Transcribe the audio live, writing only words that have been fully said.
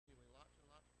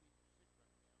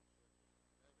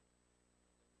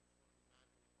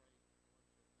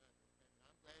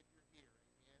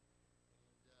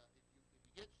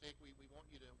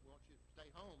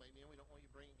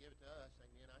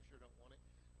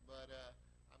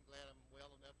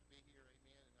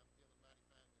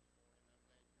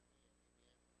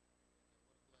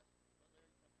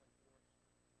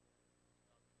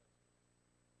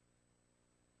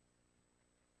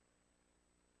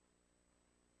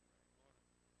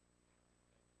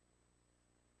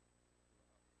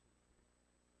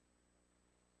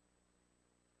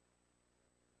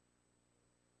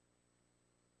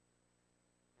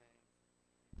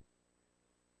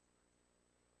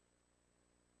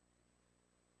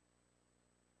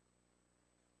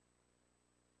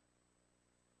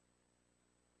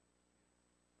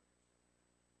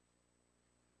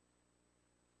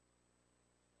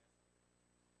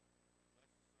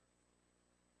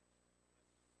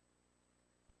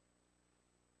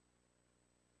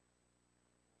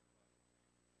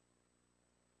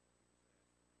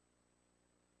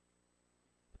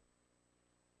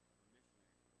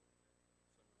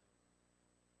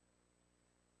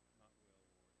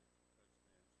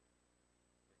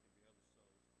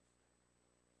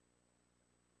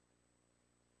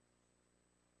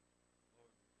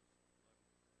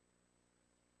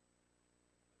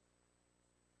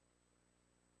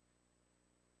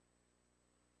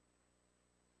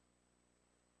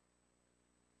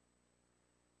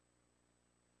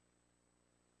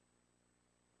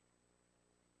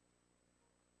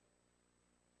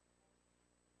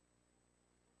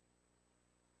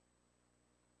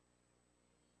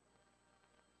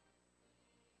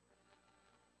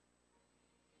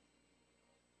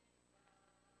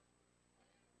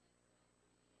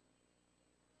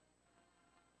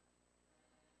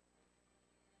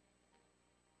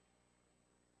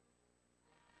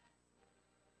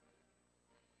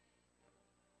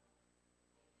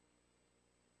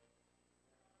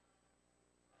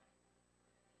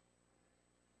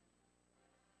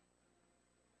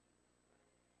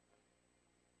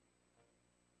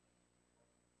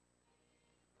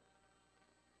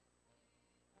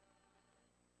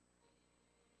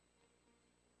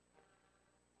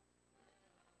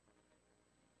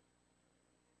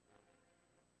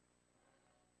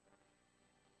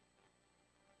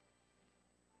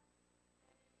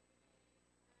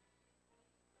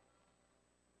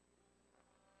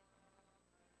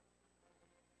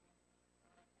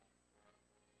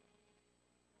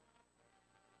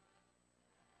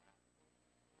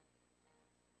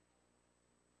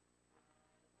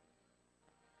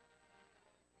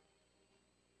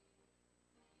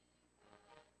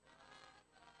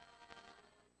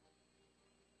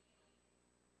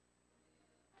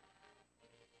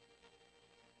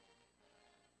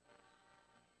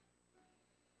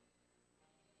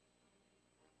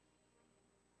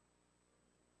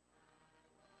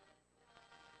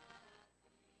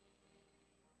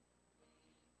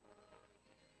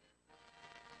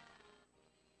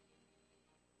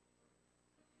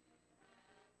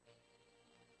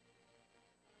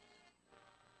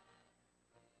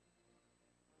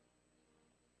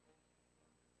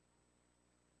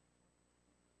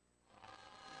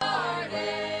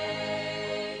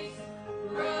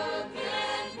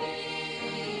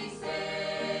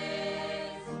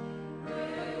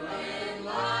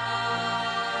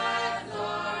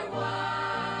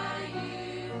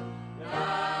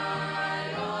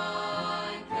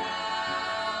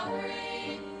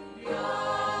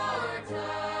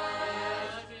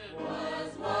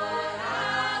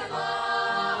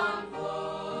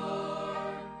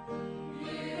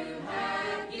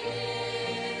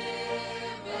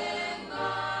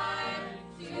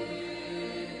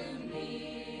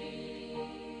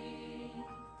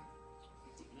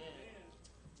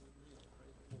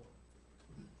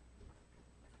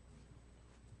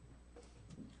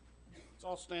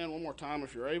all stand one more time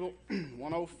if you're able.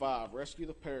 105, Rescue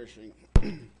the Perishing.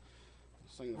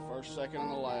 Sing the first, second,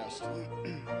 and the last.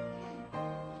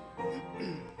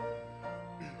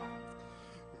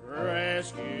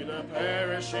 Rescue the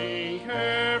perishing,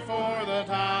 care for the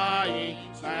dying,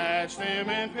 snatch them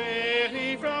in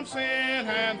pity from sin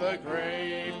and the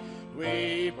grave.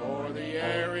 Weep o'er the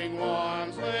erring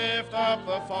ones, lift up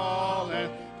the fallen,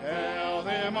 tell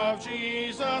them of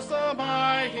Jesus the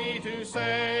mighty to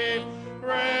save.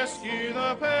 Rescue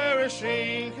the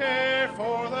perishing, care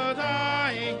for the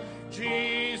dying,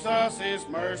 Jesus is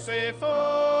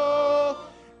merciful,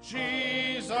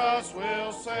 Jesus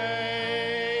will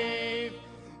save.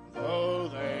 Though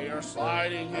they are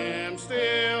slighting him,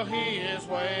 still he is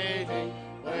waiting,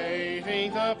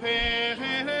 waiting the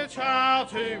penitent child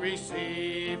to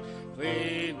receive.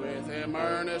 Plead with him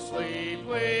earnestly,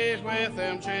 plead with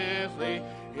him gently,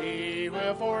 he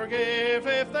will forgive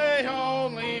if they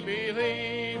only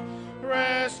believe.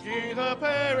 Rescue the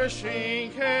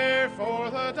perishing, care for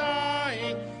the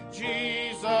dying,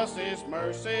 Jesus is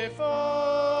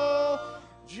merciful,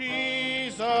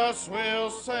 Jesus will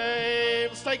save.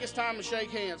 Let's take this time to shake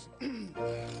hands.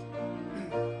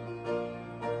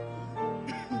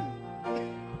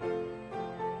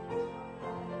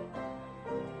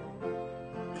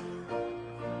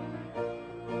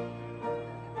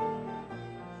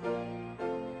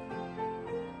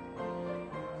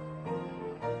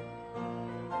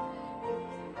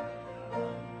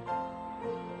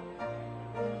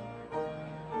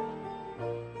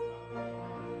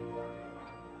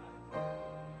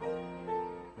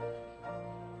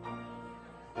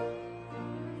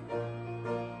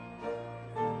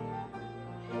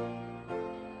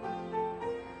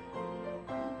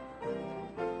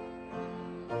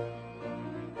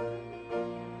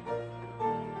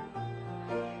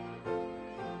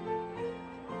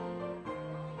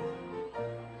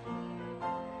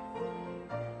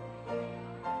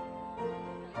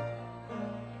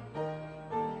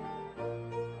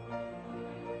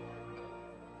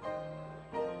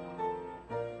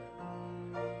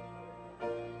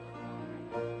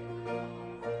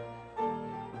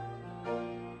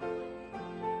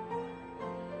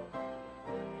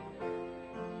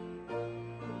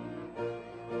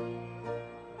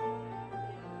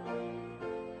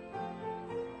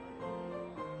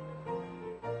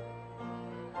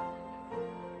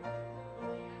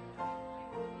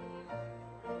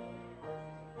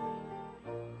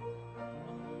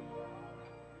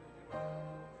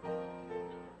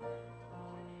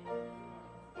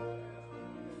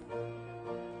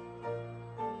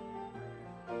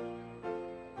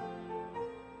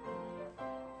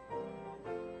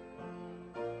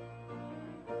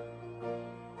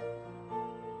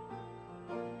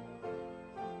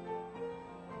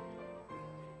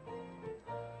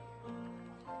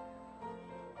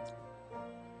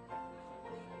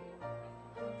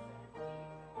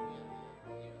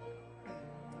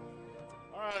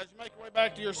 As you make your way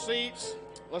back to your seats,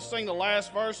 let's sing the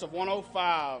last verse of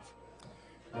 105.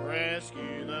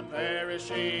 Rescue the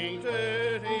perishing,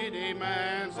 duty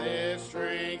demands its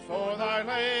strength. For thy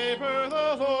labor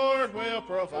the Lord will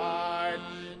provide.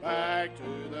 Back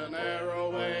to the narrow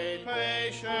way,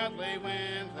 patiently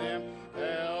win them.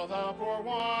 Tell the poor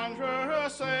wanderer a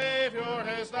Savior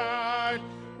has died.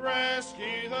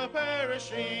 Rescue the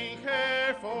perishing,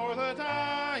 care for the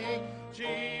dying,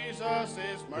 Jesus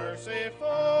is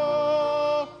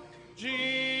merciful,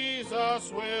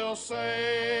 Jesus will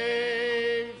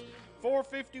save.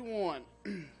 451.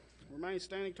 Remain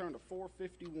standing, turn to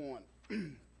 451.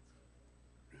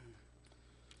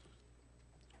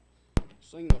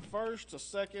 Sing the first, the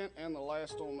second, and the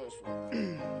last on this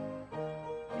one.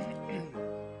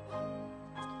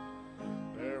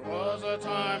 There was a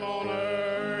time on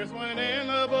earth when in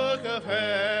the book of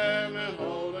heaven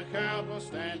old account was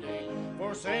standing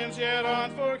for sins yet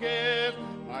unforgiven.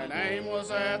 My name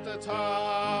was at the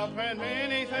top and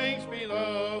many things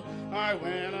below. I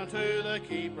went unto the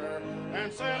keeper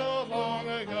and settled long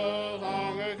ago,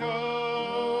 long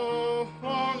ago,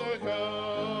 long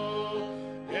ago.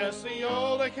 Yes, the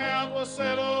old account was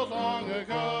settled long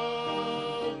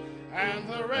ago, and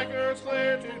the record's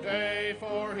clear today,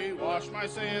 for he washed my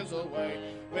sins away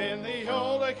when the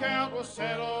old account was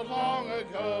settled long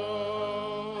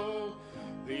ago.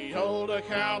 The old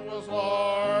account was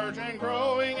large and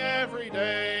growing every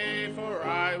day, for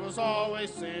I was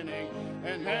always sinning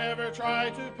and never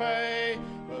tried to pay.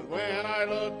 But when I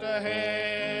looked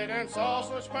ahead and saw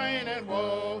such pain and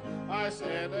woe, I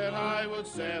said that I would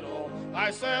settle.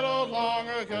 I settled long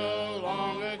ago,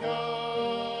 long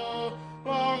ago,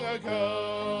 long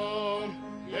ago.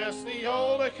 Yes, Yes, the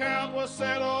old account was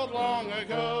settled long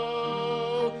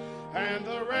ago, and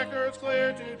the record's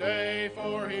clear today,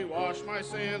 for he washed my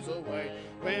sins away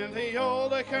when the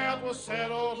old account was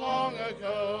settled long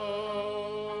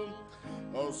ago.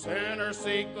 O sinner,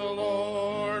 seek the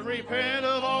Lord, repent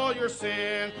of all your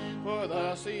sin, for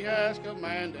thus he has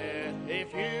commanded,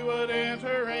 if you would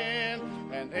enter in.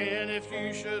 And then if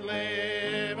you should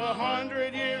live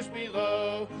 100 years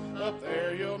below, up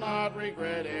there you'll not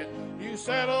regret it. You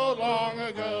settled long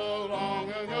ago, long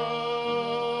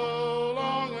ago,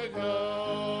 long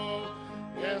ago.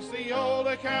 Yes, the old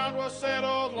account was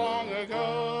settled long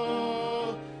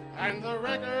ago, and the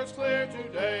record's clear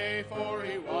today, for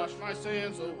he washed my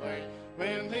sins away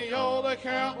when the old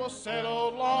account was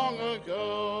settled long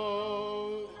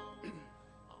ago.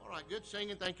 All right, good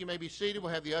singing. Thank you. You may be seated.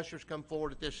 We'll have the ushers come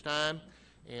forward at this time,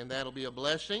 and that'll be a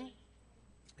blessing.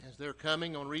 As they're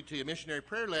coming, I'll read to you a missionary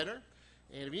prayer letter.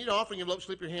 And if you need an offering envelope,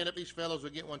 slip your hand up. These fellows will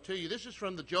get one to you. This is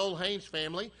from the Joel Haynes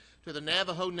family to the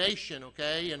Navajo Nation,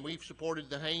 okay? And we've supported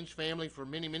the Haynes family for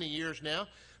many, many years now.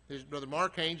 His brother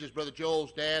Mark Haynes is Brother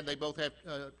Joel's dad. They both have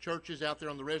churches out there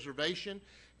on the reservation.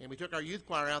 And we took our youth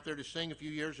choir out there to sing a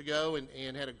few years ago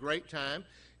and had a great time.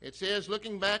 It says,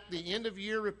 looking back, the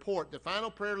end-of-year report, the final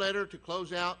prayer letter to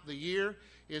close out the year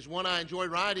is one I enjoy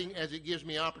writing, as it gives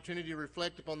me opportunity to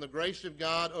reflect upon the grace of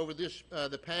God over this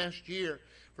the past year.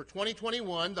 For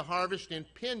 2021, the harvest in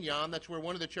Pinyon, that's where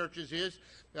one of the churches is,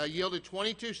 yielded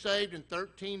 22 saved and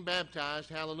 13 baptized.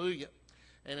 Hallelujah.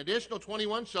 An additional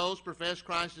 21 souls professed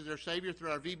Christ as their Savior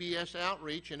through our VBS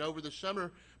outreach, and over the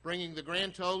summer bringing the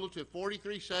grand total to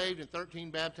 43 saved and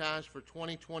 13 baptized for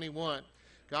 2021.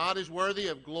 God is worthy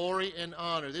of glory and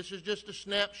honor. This is just a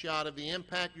snapshot of the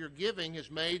impact your giving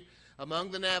has made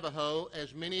among the Navajo,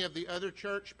 as many of the other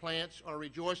church plants are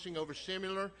rejoicing over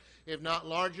similar, if not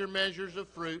larger, measures of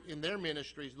fruit in their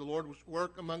ministries. The Lord's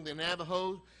work among the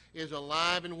Navajo is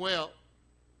alive and well.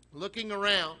 Looking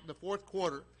around the fourth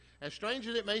quarter, as strange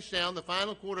as it may sound, the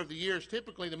final quarter of the year is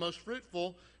typically the most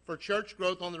fruitful for church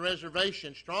growth on the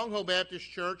reservation. Stronghold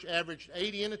Baptist Church averaged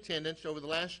 80 in attendance over the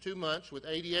last 2 months, with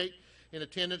 88 in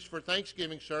attendance for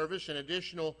Thanksgiving service, an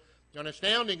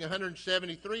astounding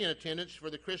 173 in attendance for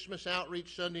the Christmas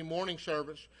Outreach Sunday morning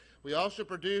service. We also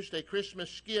produced a Christmas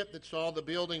skit that saw the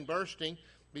building bursting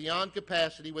beyond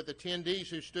capacity, with attendees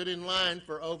who stood in line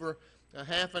for over a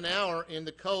half an hour in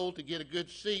the cold to get a good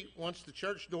seat. Once the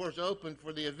church doors opened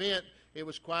for the event, it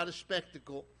was quite a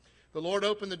spectacle. The Lord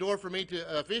opened the door for me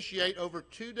to officiate over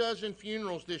 24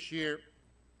 funerals this year,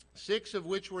 6 of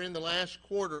which were in the last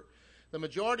quarter. The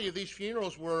majority of these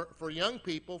funerals were for young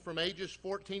people from ages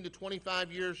 14 to 25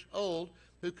 years old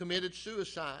who committed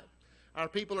suicide. Our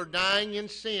people are dying in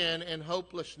sin and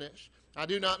hopelessness. I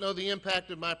do not know the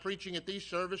impact of my preaching at these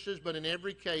services, but in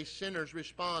every case, sinners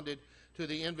responded to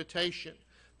the invitation.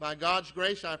 By God's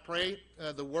grace, I pray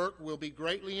the work will be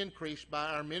greatly increased by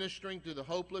our ministering to the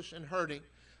hopeless and hurting.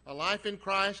 A life in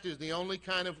Christ is the only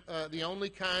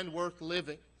kind worth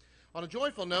living. On a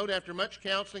joyful note, after much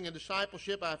counseling and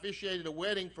discipleship, I officiated a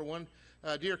wedding for one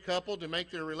dear couple to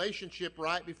make their relationship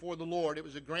right before the Lord. It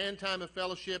was a grand time of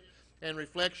fellowship and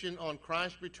reflection on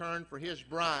Christ's return for his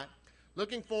bride.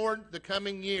 Looking forward the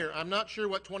coming year, I'm not sure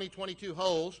what 2022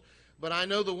 holds, but I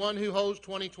know the one who holds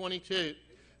 2022.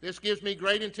 This gives me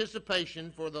great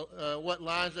anticipation for what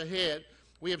lies ahead.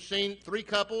 We have seen 3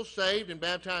 couples saved and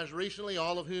baptized recently,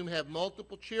 all of whom have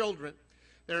multiple children.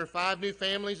 There are 5 new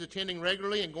families attending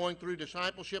regularly and going through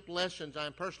discipleship lessons. I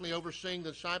am personally overseeing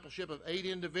the discipleship of 8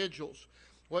 individuals.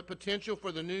 What potential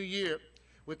for the new year.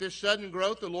 With this sudden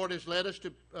growth, the Lord has led us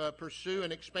to pursue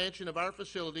an expansion of our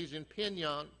facilities in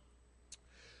Pinyon.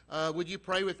 Would you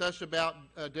pray with us about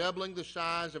doubling the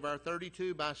size of our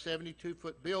 32 by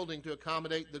 72-foot building to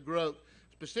accommodate the growth?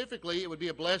 Specifically, it would be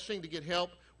a blessing to get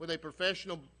help with a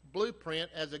professional blueprint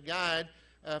as a guide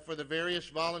for the various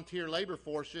volunteer labor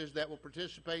forces that will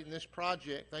participate in this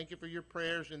project. Thank you for your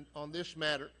prayers on this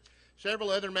matter. Several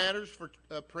other matters for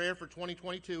prayer for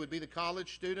 2022 would be the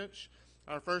college students,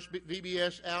 our first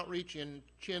VBS outreach in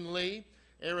Chinle,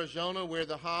 Arizona, where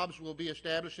the Hobbs will be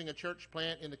establishing a church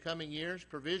plant in the coming years,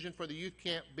 provision for the youth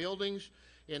camp buildings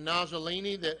in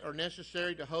Nazolini that are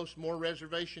necessary to host more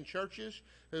reservation churches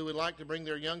who would like to bring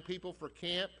their young people for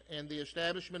camp, and the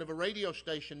establishment of a radio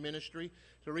station ministry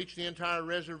to reach the entire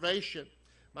reservation.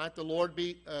 Might the Lord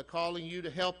be calling you to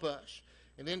help us.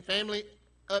 And then family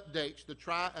updates,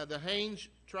 the Haynes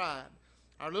tribe.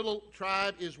 Our little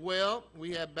tribe is well.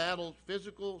 We have battled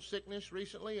physical sickness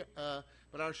recently,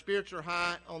 but our spirits are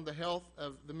high on the health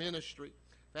of the ministry.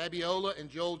 Fabiola and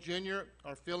Joel Jr.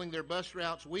 are filling their bus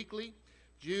routes weekly.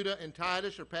 Judah and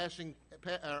Titus are passing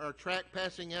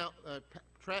out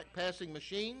track passing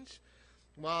machines,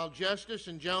 while Justice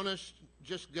and Jonas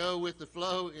just go with the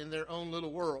flow in their own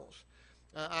little worlds.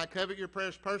 I covet your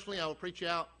prayers personally. I will preach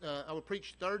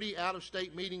 30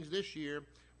 out-of-state meetings this year.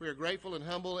 We are grateful and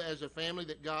humble as a family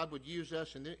that God would use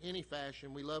us in any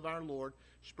fashion. We love our Lord,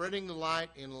 spreading the light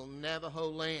in Navajo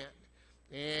land.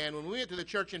 And when we went to the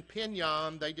church in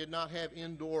Pinyon, they did not have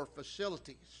indoor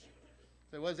facilities.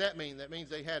 So what does that mean? That means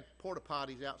they had porta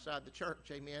potties outside the church,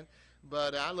 amen.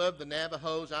 But I love the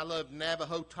Navajos. I love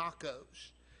Navajo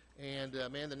tacos. And,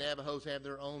 man, the Navajos have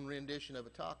their own rendition of a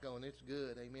taco, and it's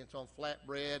good, amen. It's on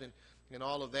flatbread and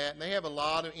all of that. And they have a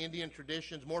lot of Indian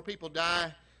traditions. More people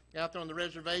die out there on the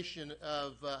reservation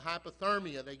of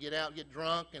hypothermia. They get out, get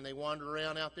drunk, and they wander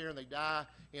around out there, and they die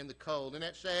in the cold. Isn't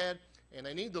that sad? And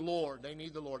they need the Lord. They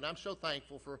need the Lord. And I'm so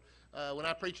thankful for when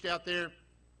I preached out there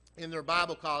in their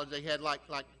Bible college, they had like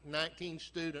 19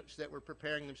 students that were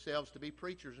preparing themselves to be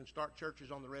preachers and start churches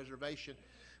on the reservation.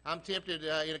 I'm tempted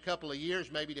in a couple of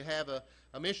years maybe to have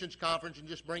a missions conference and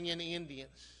just bring in the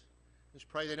Indians. Just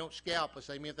pray they don't scalp us.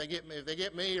 Amen. If they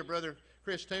get me or Brother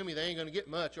Chris Toomey, they ain't going to get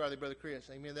much, are they, Brother Chris?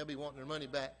 Amen. They'll be wanting their money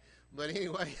back. But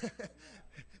anyway,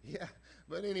 yeah.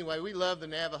 But anyway, we love the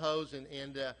Navajos, and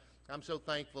I'm so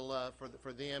thankful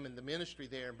for them and the ministry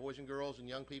there, boys and girls and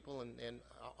young people, and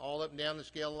all up and down the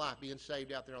scale of life, being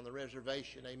saved out there on the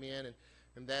reservation. Amen.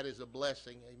 And that is a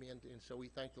blessing. Amen. And so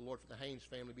we thank the Lord for the Haynes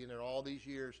family being there all these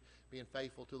years, being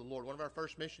faithful to the Lord. One of our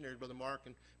first missionaries, Brother Mark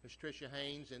and Miss Tricia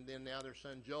Haynes, and then now their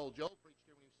son Joel. Joel preached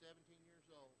here when he was 17 years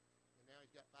old, and now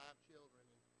he's got 5 children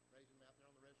and raising them out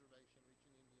there on the reservation,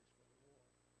 reaching Indians for the Lord.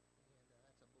 And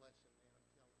that's a blessing, man.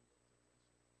 I'm telling you, it's a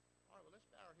blessing. All right, well,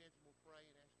 let's bow our heads and we'll pray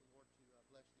and ask the Lord to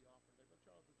bless the offering. Brother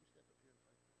Charles, would you step up here and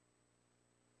pray?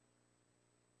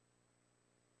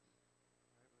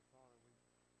 Heavenly Father, we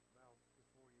bow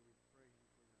before you. We praise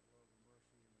you for your love and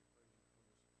mercy, and we praise you for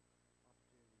this opportunity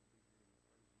to be here. We praise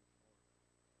you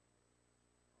for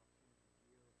opportunity to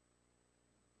give. And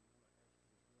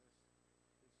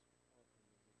we want to ask you to bless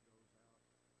this offering as it goes out to all these places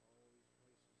that you've told us to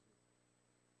reach.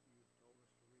 And we pray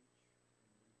that it'll be a blessing,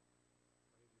 it'll be a touch to each missionary as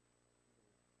it goes out.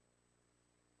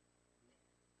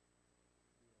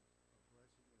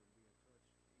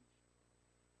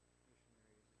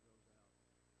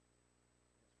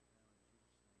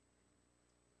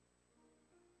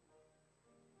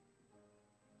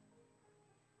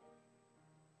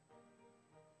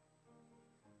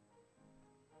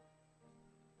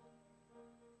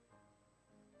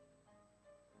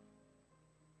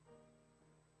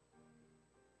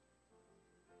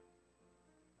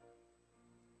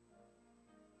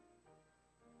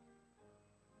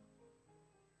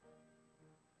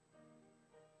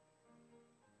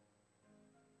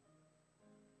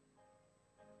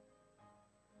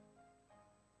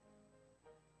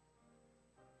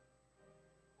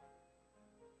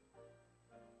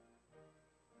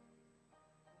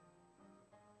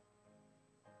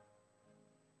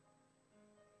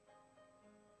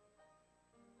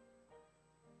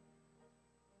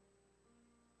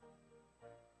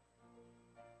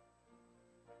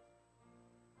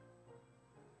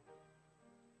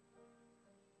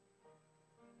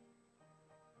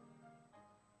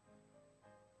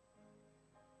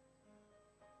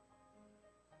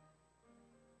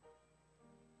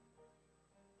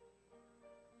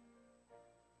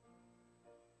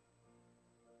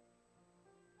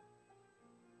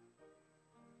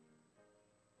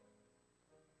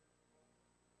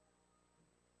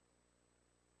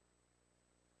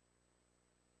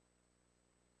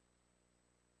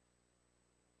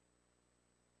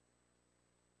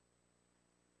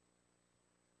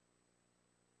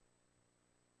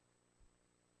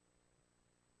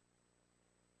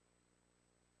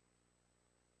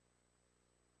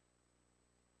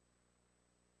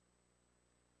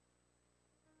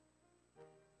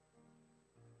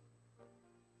 Yes, for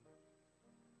now, in Jesus'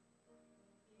 name,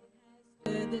 amen.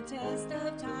 Stood the test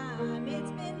of time.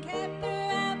 It's been kept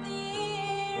throughout the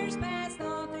years, passed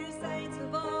on through saints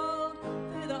of old,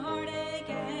 through the heartache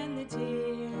and the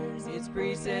tears. Its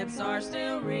precepts are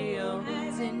still real,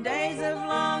 as in days of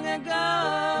long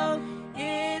ago.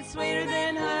 It's sweeter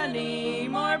than honey,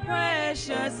 more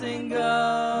precious than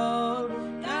gold.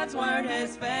 God's word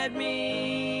has fed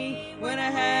me when I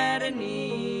had a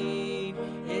need.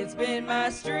 It's been my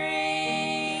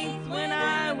strength when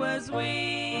I was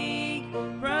weak,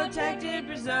 protected,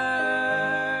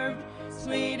 preserved,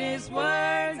 sweetest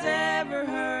words ever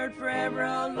heard, forever,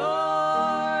 O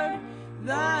Lord,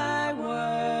 thy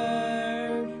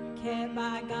word. Kept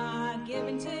by God,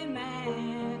 given to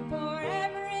man,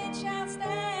 forever it shall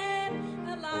stand,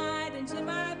 a light into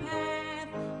my path,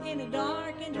 in a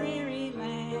dark and dreary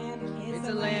land. It's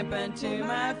a lamp lamp unto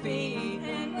my feet,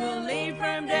 and will lead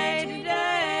from day to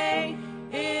day.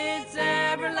 It's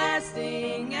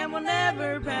everlasting and will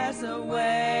never pass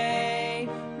away.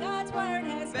 God's word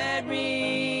has Fed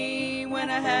me when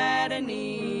I had a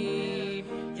need.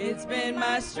 It's been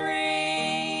my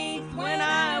strength when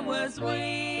I was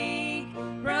weak.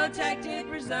 Protected,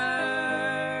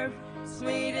 preserved,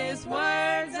 sweetest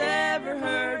words ever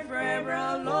heard. Forever,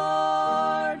 O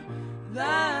Lord,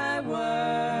 thy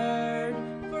word.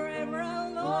 forever,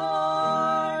 O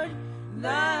Lord,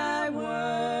 thy word.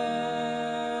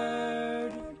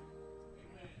 All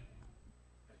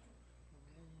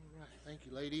right. Thank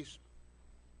you, ladies.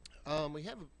 We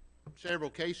have several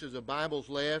cases of Bibles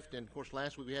left, and of course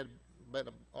last week we had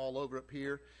about all over up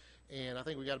here, and I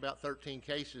think we got about 13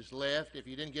 cases left. If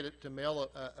you didn't get it to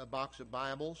mail a box of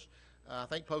Bibles, I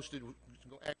think postage was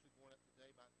actually going up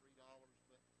today by $3,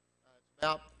 but it's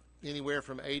about anywhere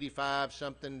from 85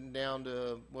 something down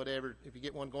to whatever. If you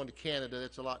get one going to Canada,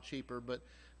 that's a lot cheaper, but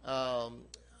I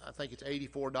think it's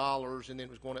 $84, and then it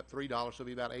was going up $3, so it'll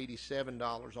be about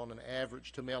 $87 on an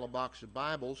average to mail a box of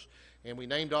Bibles. And we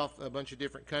named off a bunch of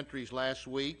different countries last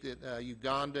week: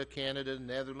 Uganda, Canada,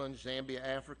 Netherlands, Zambia,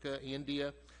 Africa,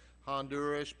 India,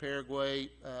 Honduras,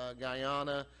 Paraguay,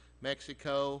 Guyana,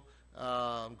 Mexico,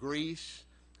 Greece.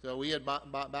 So we had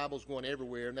Bibles going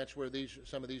everywhere, and that's where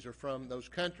some of these are from, those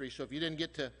countries. So if you didn't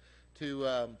get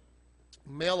to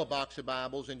mail a box of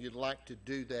Bibles and you'd like to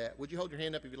do that, would you hold your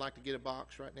hand up if you'd like to get a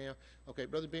box right now? Okay,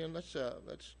 Brother Ben, let's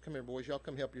come here, boys. Y'all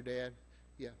come help your dad.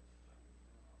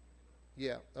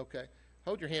 Yeah, okay.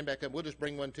 Hold your hand back up. We'll just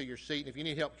bring one to your seat. And if you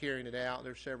need help carrying it out,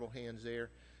 there's several hands there.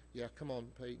 Yeah, come on,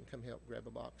 Peyton, come help grab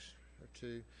a box or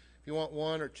two. If you want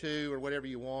one or two or whatever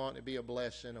you want, it'd be a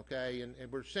blessing, okay? And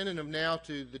we're sending them now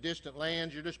to the distant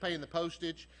lands. You're just paying the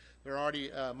postage. They're already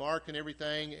marked and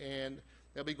everything, and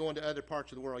they'll be going to other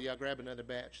parts of the world. Yeah, grab another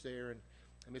batch there. And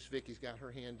Miss Vicky's got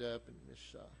her hand up, and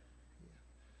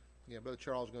Brother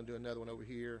Charles is going to do another one over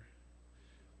here.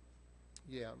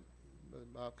 Yeah.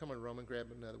 Come on, Roman,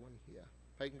 grab another one. Yeah.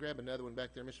 Peyton, grab another one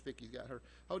back there. Miss Vicky's got her.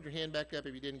 Hold your hand back up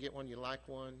if you didn't get one, you like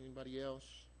one. Anybody else?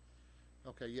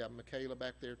 Okay, yeah, Michaela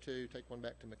back there too. Take one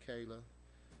back to Michaela.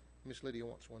 Miss Lydia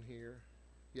wants one here.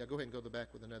 Yeah, go ahead and go to the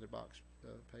back with another box,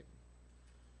 Peyton.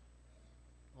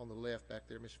 On the left back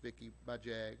there, Miss Vicky by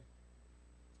Jag.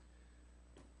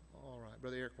 All right,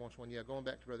 Brother Eric wants one. Yeah, going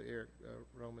back to Brother Eric,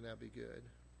 Roman, that'd be good.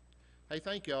 Hey,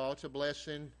 thank y'all. It's a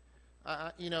blessing.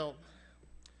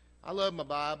 I love my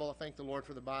Bible. I thank the Lord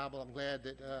for the Bible. I'm glad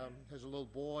that as a little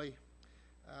boy,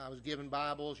 I was given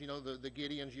Bibles. You know, the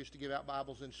Gideons used to give out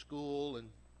Bibles in school, and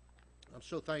I'm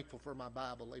so thankful for my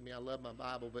Bible. Believe me, I love my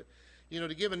Bible. But,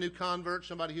 to give a new convert,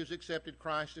 somebody who's accepted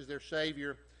Christ as their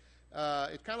Savior,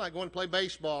 it's kind of like going to play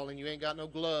baseball and you ain't got no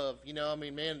glove.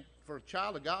 Man, for a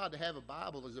child of God to have a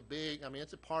Bible is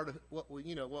it's a part of what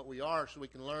we are, so we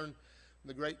can learn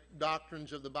the great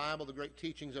doctrines of the Bible, the great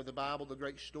teachings of the Bible, the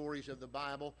great stories of the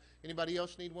Bible. Anybody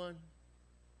else need one?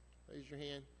 Raise your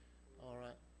hand. All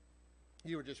right.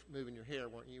 You were just moving your hair,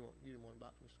 weren't you? You didn't want to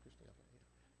box, Mr. Christie.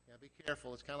 Yeah, be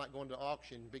careful. It's kind of like going to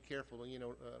auction. Be careful.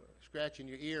 Scratching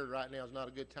your ear right now is not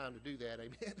a good time to do that.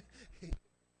 Amen. Maybe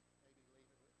leave it with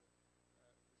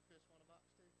does Chris want a box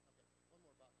too? Okay, one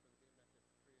more box for the Ben back there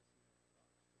for Chris.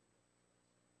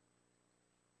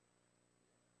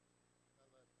 I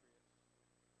love Chris.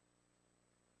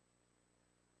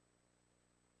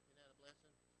 Isn't that a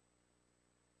blessing?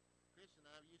 Chris and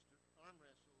I used to arm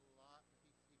wrestle a lot.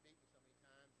 He beat me so many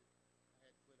times that I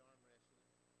had to quit arm wrestling.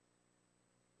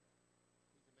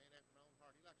 He's a man after my own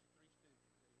heart. He likes the Three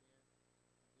Stooges. Amen.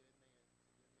 He's a good man. He's a good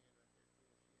man right there, Chris.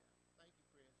 Yeah. Thank you,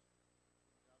 Chris.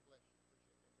 God bless you.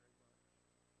 Appreciate that very much.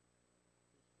 Chris has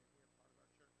been here, part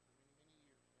of our church for many, many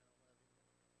years now. I love him.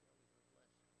 Kelly's a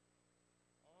blessing.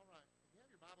 All right. If you have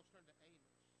your Bibles, turn to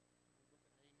Amos. The book of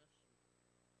Amos.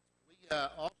 We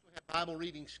also have Bible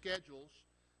reading schedules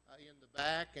in the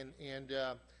back, and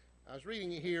I was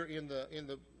reading it here in the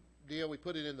deal. We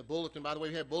put it in the bulletin. By the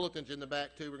way, we have bulletins in the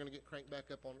back too. We're going to get cranked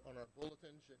back up on our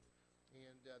bulletins, and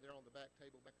they're on the back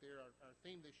table back there. Our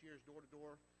theme this year is door to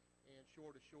door and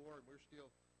shore to shore, and we're still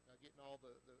getting all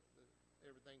the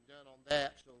everything done on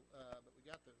that. So, but we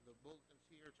got the bulletins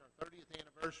here. It's our 30th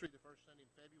anniversary, the first Sunday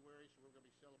in February, so we're going to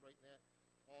be celebrating that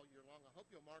all year long. I hope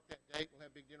you'll mark that date. We'll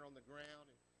have a big dinner on the ground.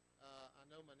 And I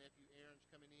know my nephew Aaron's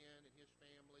coming in and his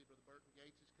family. Brother Burton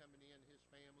Gates is coming in and his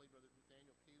family. Brother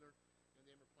Nathaniel Keeler and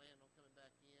them are planning on coming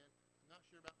back in. I'm not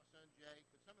sure about my son Jake,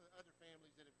 but some of the other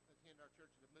families that have attended our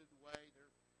church that have moved away, they're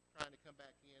trying to come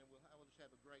back in. I will just have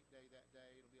a great day that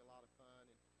day. It'll be a lot of fun,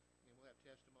 and we'll have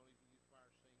testimonies, the youth choir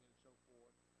singing and so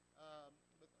forth.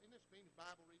 But in this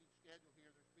Bible reading schedule here,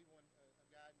 there's be one a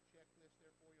guide guide and checklist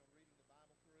there for you on reading the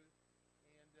Bible through.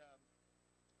 And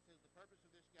says the purpose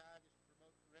of this guide is to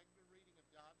promote regular reading of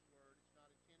God's Word. It's not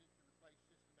intended to replace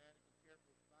systematic and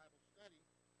careful Bible study,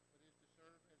 but is to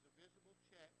serve as a visible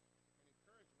check and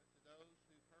encouragement to those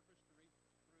who purpose to read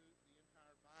through the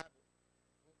entire Bible.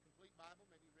 The complete Bible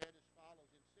may be read as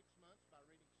follows: in 6 months by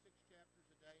reading 6 chapters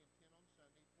a day and 10 on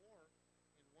Sunday, or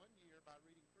in 1 year by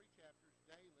reading 3 chapters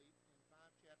daily and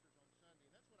 5 chapters on Sunday.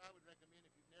 And that's what I would recommend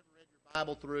if you've never read your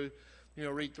Bible through.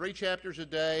 Read 3 chapters a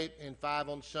day and 5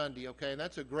 on Sunday, okay? And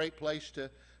that's a great place to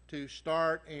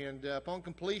start. And upon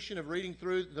completion of reading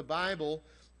through the Bible,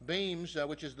 Beams,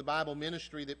 which is the Bible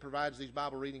ministry that provides these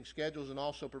Bible reading schedules and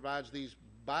also provides these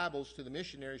Bibles to the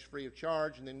missionaries free of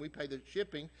charge, and then we pay the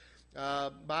shipping.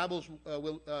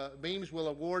 Beams will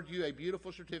award you a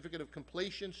beautiful certificate of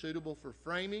completion suitable for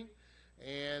framing,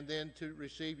 and then to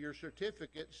receive your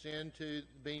certificate, send to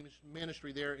Beams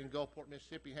Ministry there in Gulfport,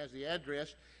 Mississippi. It has the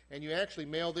address, and you actually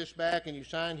mail this back, and you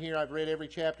sign here, I've read every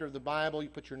chapter of the Bible. You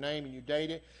put your name and you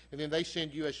date it, and then they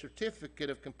send you a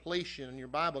certificate of completion in your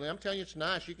Bible. And I'm telling you, it's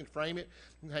nice. You can frame it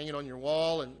and hang it on your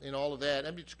wall and all of that. I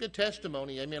mean, it's good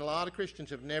testimony. I mean, a lot of Christians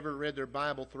have never read their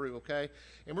Bible through, okay?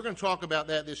 And we're going to talk about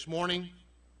that this morning.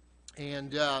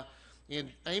 And in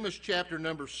Amos chapter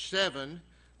number 7,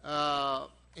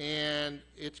 and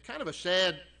it's kind of a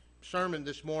sad sermon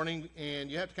this morning, and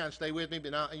you have to kind of stay with me,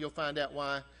 but you'll find out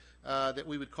why that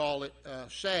we would call it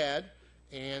sad.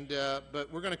 And but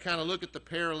we're going to kind of look at the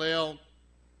parallel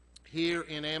here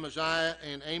in Amaziah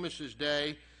and Amos's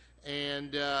day,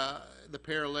 and the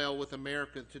parallel with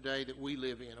America today that we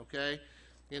live in. Okay,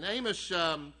 in Amos,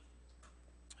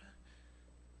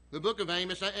 the book of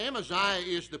Amos, Amaziah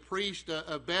is the priest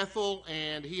of Bethel,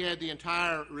 and he had the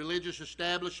entire religious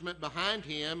establishment behind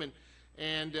him,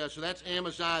 and so that's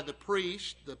Amaziah the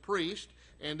priest,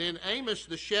 and then Amos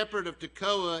the shepherd of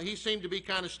Tekoa. He seemed to be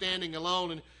kind of standing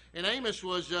alone, and Amos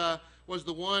was the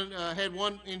one, had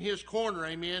one in his corner,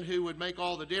 amen, who would make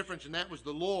all the difference, and that was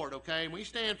the Lord, okay? And we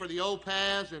stand for the old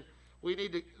paths, and we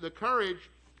need the courage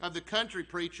of the country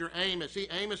preacher Amos.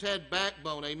 Amos had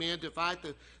backbone, amen, to fight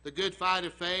the good fight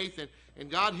of faith, and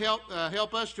God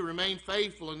help us to remain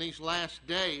faithful in these last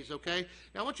days, okay?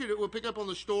 Now I want you to, we'll pick up on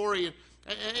the story, and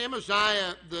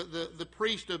Amaziah, the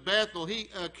priest of Bethel, he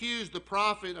accused the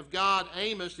prophet of God,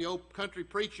 Amos, the old country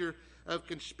preacher, of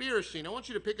conspiracy. And I want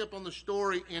you to pick up on the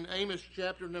story in Amos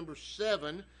chapter number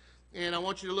 7, and I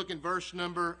want you to look in verse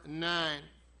number 9.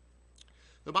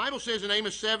 The Bible says in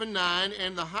Amos 7:9,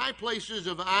 "And the high places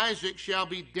of Isaac shall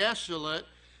be desolate,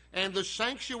 and the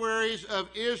sanctuaries of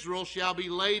Israel shall be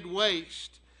laid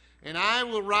waste. And I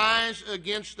will rise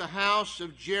against the house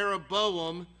of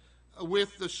Jeroboam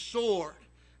with the sword."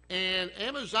 And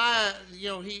Amaziah,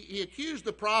 he accused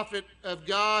the prophet of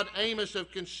God, Amos,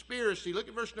 of conspiracy. Look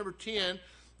at verse number 10.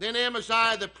 "Then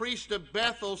Amaziah, the priest of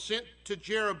Bethel, sent to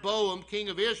Jeroboam, king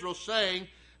of Israel, saying,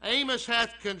 Amos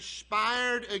hath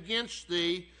conspired against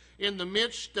thee in the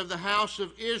midst of the house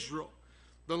of Israel.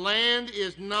 The land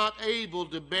is not able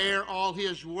to bear all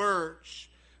his words."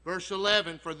 Verse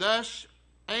 11, "For thus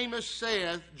Amos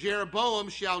saith, Jeroboam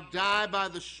shall die by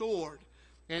the sword,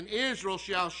 and Israel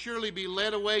shall surely be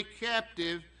led away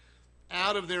captive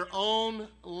out of their own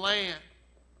land."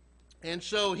 And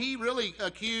so he really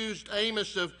accused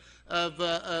Amos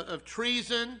of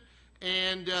treason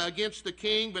and against the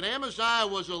king. But Amaziah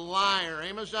was a liar.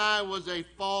 Amaziah was a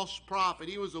false prophet.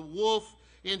 He was a wolf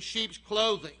in sheep's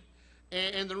clothing.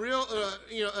 And the real,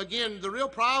 the real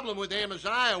problem with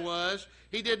Amaziah was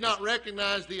he did not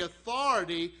recognize the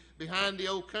authority behind the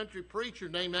old country preacher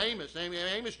named Amos.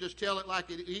 Amos just tell it like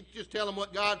he just tell him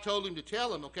what God told him to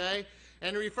tell him, okay?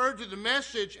 And he referred to the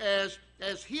message as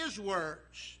his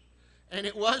words. And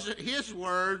it wasn't his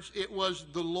words, it was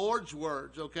the Lord's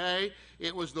words, okay?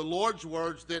 It was the Lord's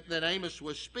words that Amos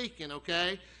was speaking,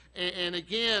 okay? And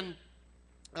again,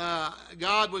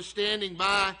 God was standing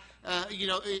by,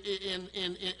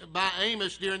 by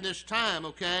Amos during this time,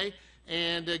 okay?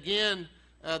 And again,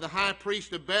 the high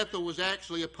priest of Bethel was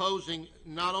actually opposing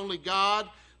not only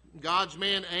God's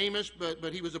man Amos,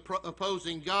 but he was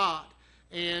opposing God.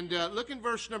 And look in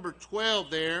verse number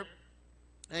 12 there,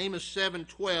 Amos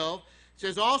 7:12. It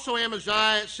says, "Also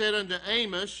Amaziah said unto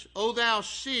Amos, O thou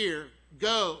seer,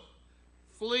 go,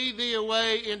 flee thee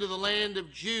away into the land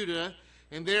of Judah,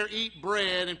 and there eat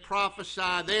bread, and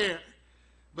prophesy there.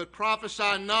 But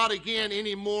prophesy not again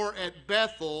any more at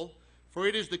Bethel, for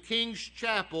it is the king's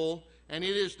chapel, and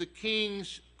it is the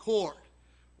king's court."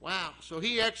 Wow. So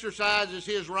he exercises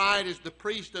his right as the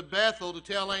priest of Bethel to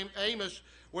tell Amos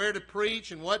where to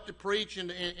preach and what to preach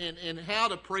and how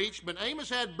to preach. But Amos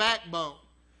had backbone.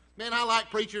 Man, I like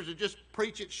preachers that just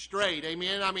preach it straight,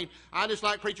 amen. I mean, I just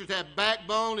like preachers that have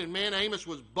backbone, and man, Amos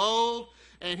was bold,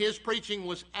 and his preaching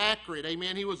was accurate,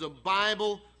 amen. He was a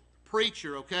Bible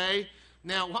preacher, okay?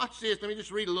 Now, watch this. Let me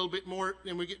just read a little bit more,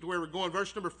 and we get to where we're going.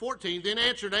 Verse number 14. Then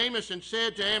answered Amos and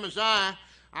said to Amaziah,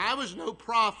 I was no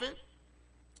prophet,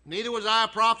 neither was I a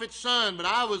prophet's son, but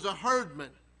I was a herdman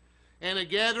and a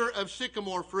gatherer of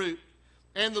sycamore fruit.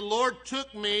 And the Lord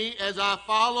took me as I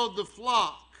followed the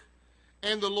flock.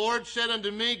 And the Lord said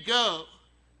unto me, Go,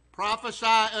 prophesy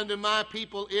unto my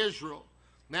people Israel.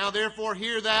 Now therefore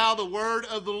hear thou the word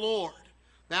of the Lord.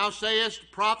 Thou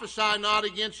sayest, Prophesy not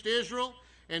against Israel,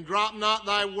 and drop not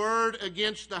thy word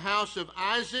against the house of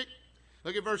Isaac.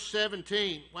 Look at verse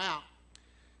 17. Wow.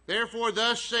 Therefore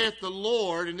thus saith the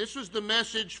Lord, and this was the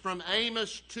message from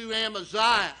Amos to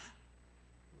Amaziah.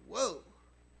 Whoa.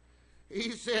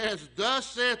 He says, Thus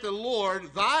saith the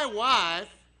Lord, thy wife,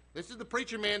 this is the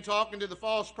preacher man talking to the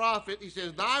false prophet. He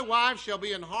says, Thy wife shall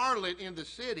be an harlot in the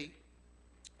city.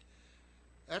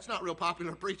 That's not real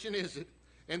popular preaching, is it?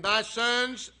 And thy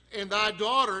sons and thy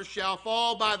daughters shall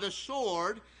fall by the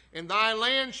sword, and thy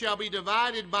land shall be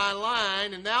divided by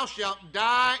line, and thou shalt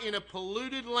die in a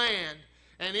polluted land,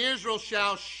 and Israel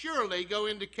shall surely go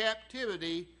into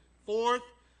captivity forth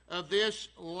of this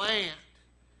land.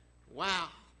 Wow.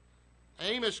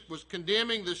 Amos was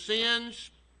condemning the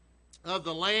sins of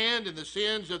the land and the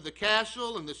sins of the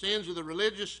castle and the sins of the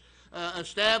religious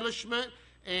establishment.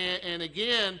 And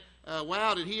again,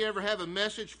 wow, did he ever have a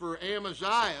message for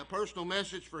Amaziah, a personal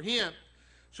message for him.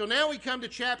 So now we come to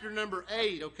chapter number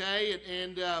 8, okay,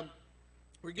 and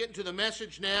we're getting to the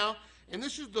message now. And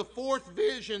this is the fourth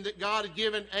vision that God had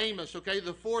given Amos, okay,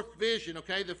 the fourth vision,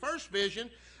 okay. The first vision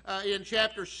in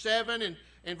chapter 7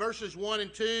 and verses 1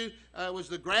 and 2 was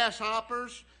the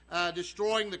grasshoppers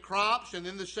destroying the crops. And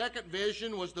then the second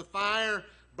vision was the fire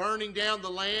burning down the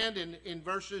land in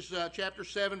verses chapter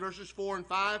 7, verses 4 and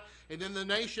 5. And then the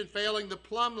nation failing the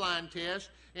plumb line test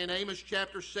in Amos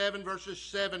chapter 7, verses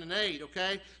 7 and 8,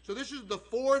 okay? So this is the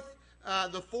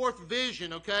fourth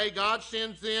vision, okay? God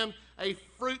sends them a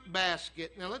fruit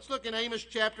basket. Now let's look in Amos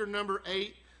chapter number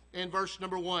 8 and verse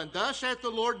number 1. Thus hath the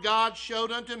Lord God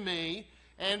showed unto me,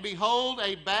 and behold,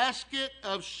 a basket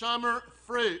of summer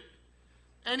fruit.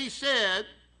 And he said,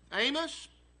 Amos,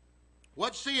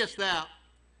 what seest thou?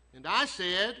 And I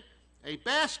said, a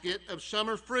basket of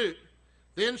summer fruit.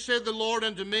 Then said the Lord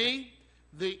unto me,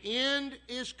 the end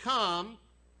is come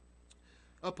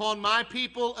upon my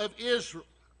people of Israel.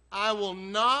 I will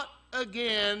not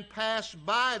again pass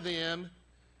by them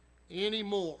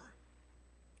anymore.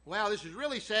 Wow, this is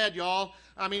really sad, y'all.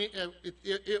 I mean,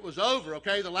 it was over,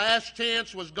 okay? The last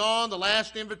chance was gone. The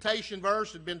last invitation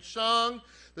verse had been sung.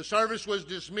 The service was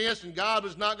dismissed, and God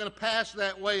was not going to pass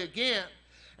that way again.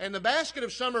 And the basket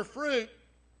of summer fruit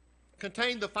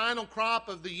contained the final crop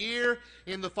of the year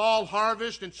in the fall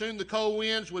harvest, and soon the cold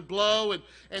winds would blow,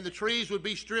 and the trees would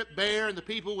be stripped bare, and the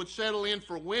people would settle in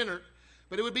for winter.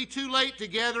 But it would be too late to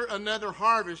gather another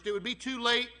harvest. It would be too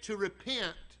late to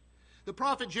repent. The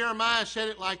prophet Jeremiah said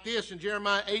it like this in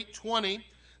Jeremiah 8:20,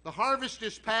 the harvest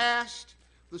is past,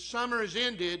 the summer is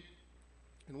ended,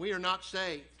 and we are not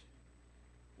saved.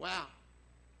 Wow.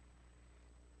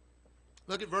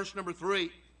 Look at verse number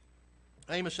 3,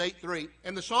 Amos 8:3.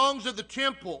 And the songs of the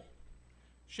temple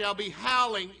shall be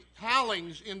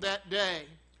howlings in that day,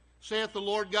 saith the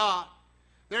Lord God.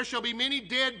 There shall be many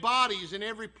dead bodies in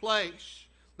every place.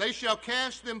 They shall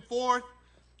cast them forth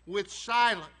with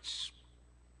silence.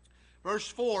 Verse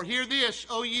 4, hear this,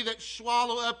 O ye that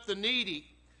swallow up the needy,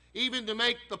 even to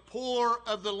make the poor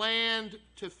of the land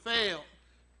to fail,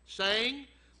 saying,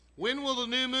 when will the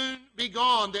new moon be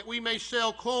gone, that we may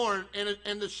sell corn,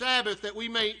 and the Sabbath, that we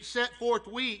may set forth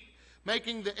wheat,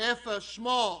 making the ephah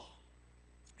small,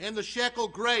 and the shekel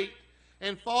great,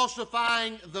 and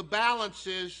falsifying the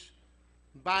balances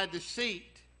by deceit.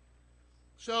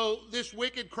 So this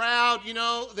wicked crowd, you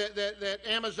know, that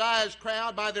Amaziah's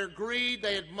crowd, by their greed,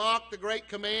 they had mocked the great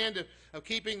command of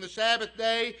keeping the Sabbath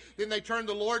day. Then they turned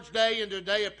the Lord's day into a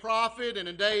day of profit and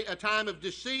a time of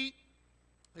deceit.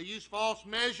 They used false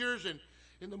measures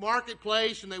in the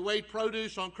marketplace, and they weighed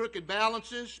produce on crooked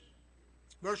balances.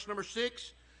 Verse number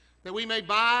 6, that we may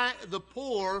buy the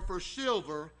poor for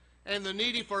silver, and the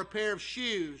needy for a pair of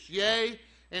shoes, yea,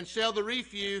 and sell the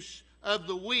refuse of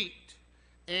the wheat.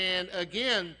 And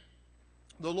again,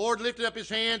 the Lord lifted up his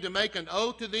hand to make an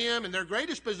oath to them, and their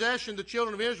greatest possession the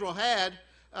children of Israel had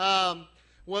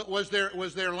was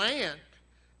their land.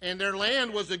 And their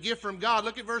land was a gift from God.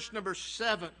 Look at verse number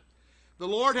 7. The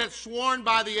Lord had sworn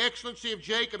by the excellency of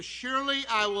Jacob, surely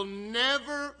I will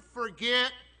never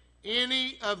forget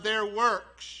any of their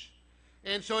works.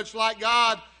 And so it's like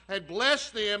God had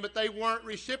blessed them, but they weren't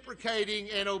reciprocating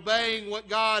and obeying what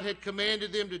God had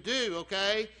commanded them to do,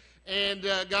 okay? And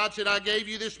God said, I gave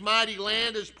you this mighty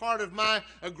land as part of my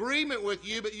agreement with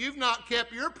you, but you've not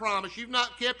kept your promise. You've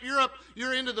not kept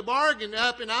your end of the bargain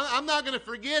up, and I'm not going to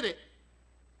forget it.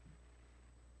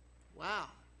 Wow.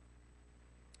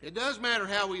 It does matter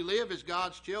how we live as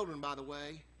God's children, by the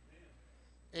way.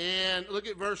 And look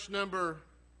at verse number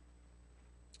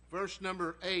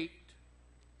 8.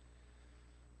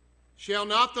 Shall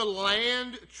not the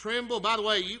land tremble? By the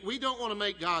way, we don't want to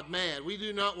make God mad. We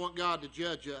do not want God to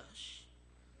judge us.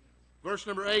 Verse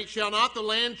number 8, shall not the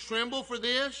land tremble for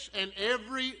this, and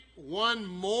every one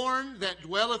mourn that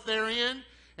dwelleth therein?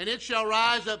 And it shall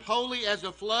rise up wholly as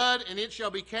a flood, and it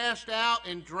shall be cast out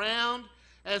and drowned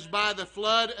as by the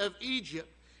flood of Egypt.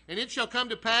 And it shall come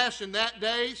to pass in that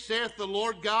day, saith the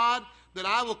Lord God, that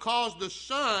I will cause the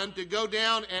sun to go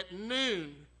down at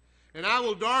noon, and I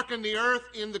will darken the earth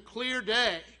in the clear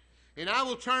day, and I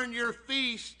will turn your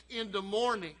feast into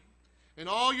mourning, and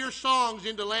all your songs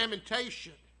into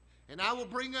lamentation, and I will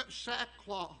bring up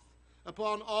sackcloth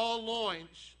upon all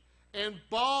loins, and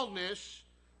baldness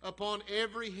upon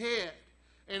every head,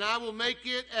 and I will make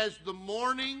it as the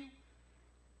mourning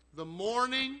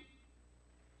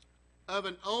of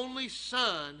an only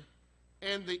son,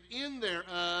 and the end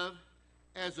thereof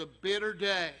as a bitter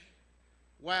day.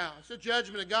 Wow, it's a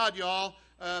judgment of God, y'all,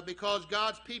 because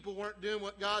God's people weren't doing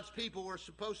what God's people were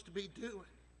supposed to be doing.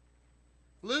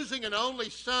 Losing an only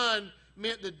son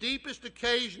meant the deepest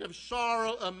occasion of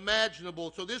sorrow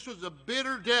imaginable. So this was a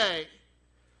bitter day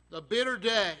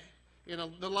in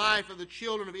the life of the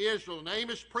children of Israel. And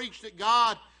Amos preached that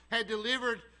God had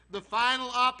delivered the final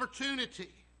opportunity.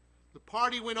 The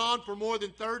party went on for more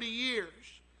than 30 years.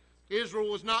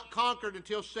 Israel was not conquered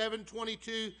until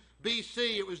 722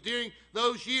 BC. It was during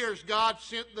those years God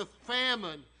sent the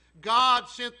famine. God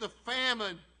sent the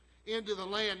famine into the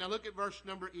land. Now look at verse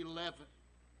number 11.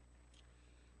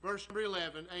 Verse number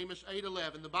 11, Amos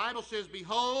 8:11. The Bible says,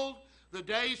 behold, the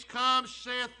days come,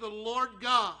 saith the Lord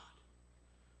God,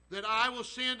 that I will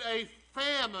send a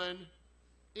famine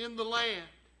in the land.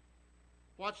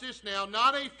 Watch this now.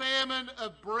 Not a famine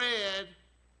of bread,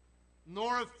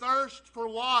 nor of thirst for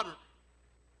water,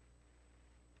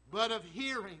 but of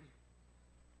hearing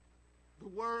the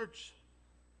words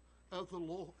of the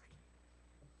Lord.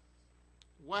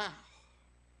 Wow.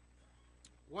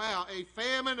 Wow, a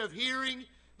famine of hearing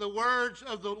the words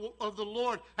of the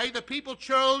Lord. Hey, the people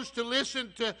chose to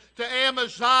listen to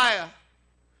Amaziah,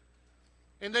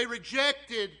 and they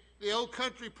rejected the old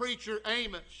country preacher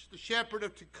Amos, the shepherd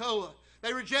of Tekoa.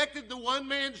 They rejected the one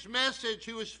man's message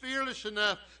who was fearless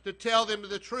enough to tell them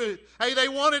the truth. Hey, they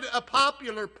wanted a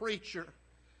popular preacher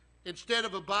instead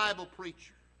of a Bible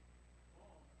preacher.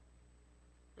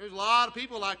 There's a lot of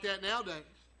people like that nowadays.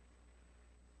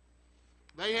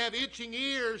 They have itching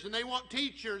ears and they want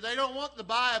teachers. They don't want the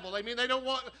Bible. I mean, they don't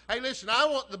want, hey, listen, I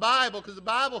want the Bible because the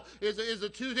Bible is a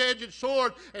two-edged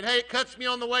sword. And hey, it cuts me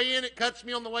on the way in, it cuts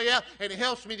me on the way out, and it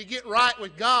helps me to get right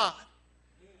with God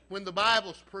when the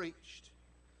Bible's preached.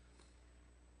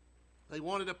 They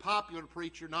wanted a popular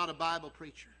preacher, not a Bible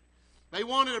preacher. They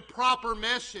wanted a proper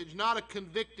message, not a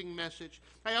convicting message.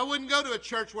 Hey, I wouldn't go to a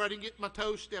church where I didn't get my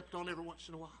toes stepped on every once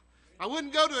in a while. I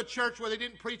wouldn't go to a church where they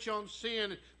didn't preach on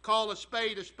sin and call a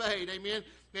spade, amen?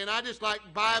 And I just like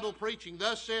Bible preaching.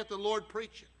 Thus saith the Lord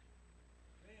preaching.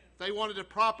 They wanted a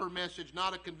proper message,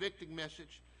 not a convicting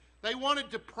message. They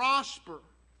wanted to prosper,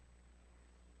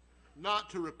 not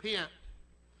to repent.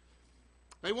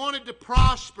 They wanted to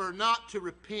prosper, not to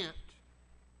repent.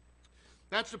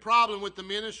 That's the problem with the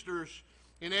ministers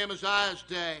in Amaziah's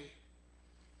day.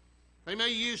 They may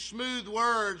use smooth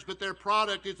words, but their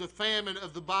product is a famine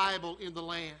of the Bible in the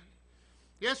land.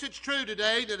 Yes, it's true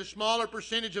today that a smaller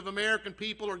percentage of American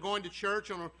people are going to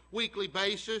church on a weekly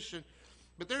basis,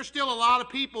 but there's still a lot of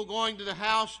people going to the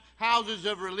houses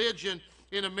of religion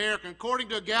in America. According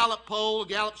to a Gallup poll, a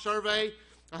Gallup survey,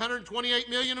 128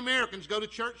 million Americans go to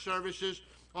church services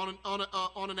on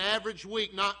an average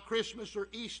week, not Christmas or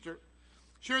Easter.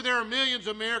 Sure, there are millions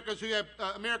of Americans who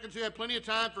have plenty of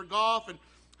time for golf and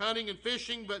hunting and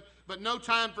fishing, but no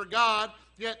time for God.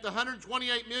 Yet the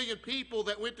 128 million people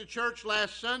that went to church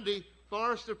last Sunday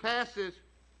far surpasses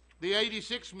the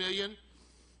 86 million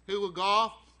who will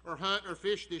golf or hunt or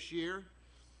fish this year.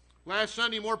 Last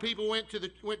Sunday, more people went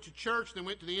to church than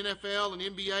went to the NFL and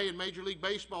NBA and Major League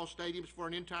Baseball stadiums for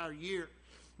an entire year.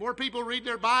 More people read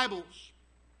their Bibles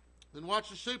than watch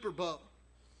the Super Bowl.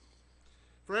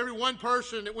 For every one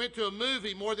person that went to a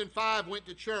movie, more than 5 went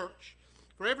to church.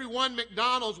 For every one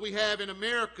McDonald's we have in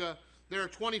America, there are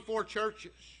 24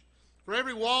 churches. For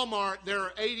every Walmart, there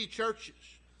are 80 churches.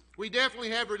 We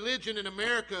definitely have religion in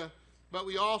America, but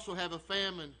we also have a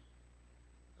famine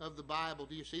of the Bible.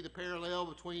 Do you see the parallel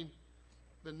between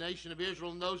the nation of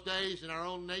Israel in those days and our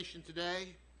own nation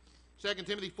today? 2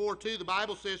 Timothy 4:2, the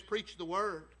Bible says, preach the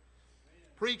word.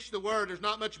 Preach the word. There's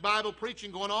not much Bible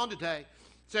preaching going on today.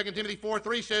 2 Timothy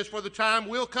 4:3 says, for the time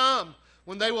will come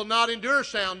when they will not endure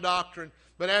sound doctrine,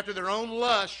 but after their own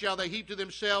lust shall they heap to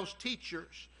themselves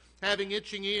teachers, having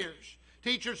itching ears.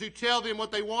 Teachers who tell them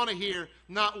what they want to hear,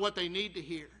 not what they need to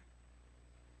hear.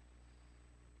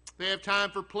 They have time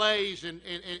for plays and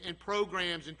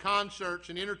programs and concerts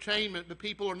and entertainment, but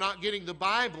people are not getting the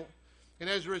Bible. And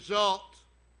as a result,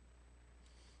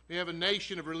 we have a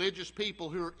nation of religious people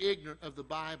who are ignorant of the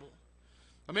Bible.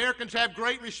 Americans have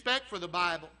great respect for the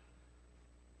Bible.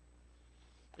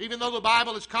 Even though the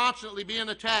Bible is constantly being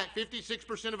attacked,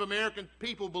 56% of American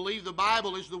people believe the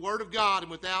Bible is the Word of God and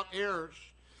without errors.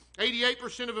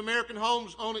 88% of American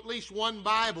homes own at least one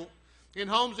Bible. In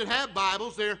homes that have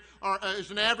Bibles, there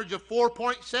is an average of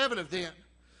 4.7 of them.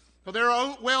 So there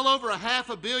are well over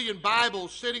 500 million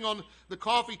Bibles sitting on the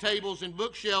coffee tables and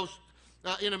bookshelves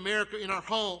in America, in our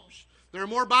homes. There are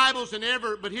more Bibles than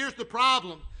ever, but here's the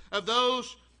problem. Of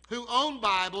those who own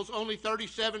Bibles, only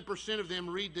 37% of them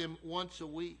read them once a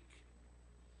week.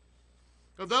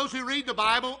 Of those who read the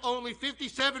Bible, only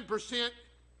 57%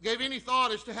 gave any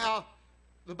thought as to how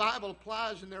the Bible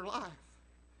applies in their life.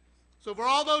 So for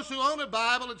all those who own a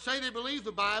Bible and say they believe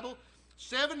the Bible,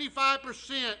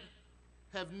 75%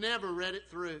 have never read it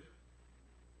through.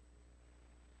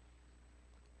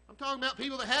 I'm talking about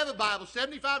people that have a Bible.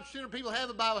 75% of people who have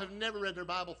a Bible have never read their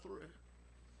Bible through.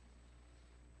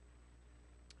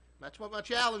 That's what my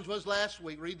challenge was last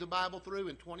week. Read the Bible through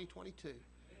in 2022.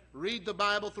 Read the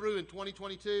Bible through in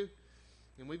 2022.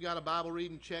 And we've got a Bible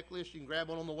reading checklist. You can grab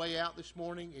one on the way out this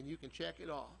morning and you can check it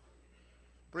off.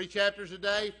 3 chapters a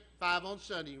day, 5 on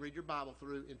Sunday. You read your Bible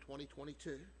through in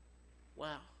 2022.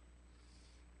 Wow.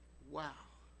 Wow.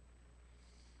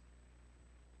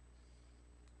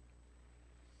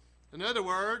 In other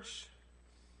words,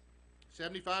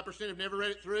 75% have never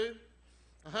read it through.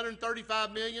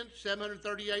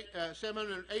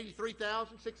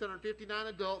 135,783,659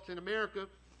 adults in America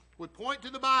would point to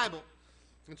the Bible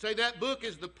and say that book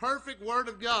is the perfect Word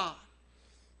of God.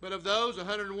 But of those,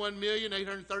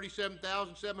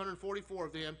 101,837,744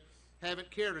 of them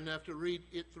haven't cared enough to read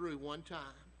it through one time.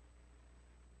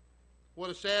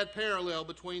 What a sad parallel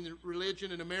between the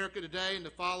religion in America today and the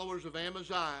followers of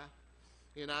Amaziah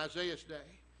in Isaiah's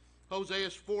day. Hosea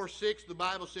 4:6, the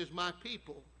Bible says, my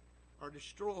people are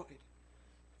destroyed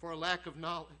for a lack of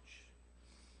knowledge.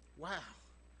 Wow.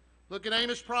 Look at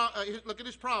Amos. Look at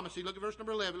his prophecy. Look at verse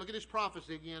number 11. Look at his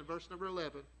prophecy again, verse number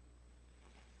 11.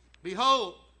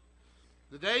 Behold,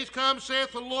 the days come,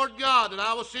 saith the Lord God, that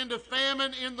I will send a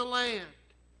famine in the land,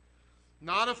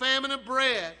 not a famine of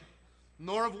bread,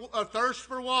 nor of a thirst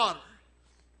for water,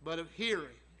 but of hearing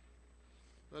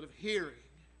the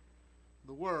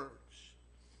words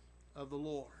of the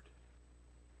Lord.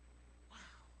 Wow.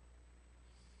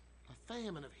 A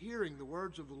famine of hearing the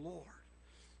words of the Lord.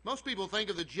 Most people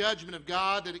think of the judgment of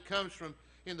God, that it comes from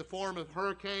in the form of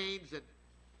hurricanes and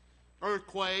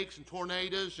earthquakes and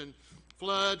tornadoes and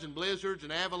floods and blizzards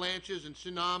and avalanches and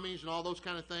tsunamis and all those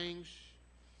kind of things.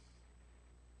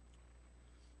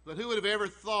 But who would have ever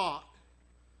thought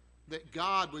that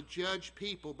God would judge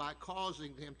people by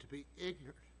causing them to be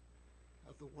ignorant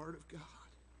of the Word of God?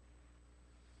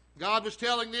 God was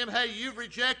telling them, hey, you've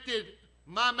rejected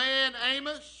my man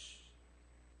Amos.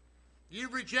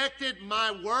 You've rejected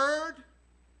my word.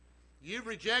 You've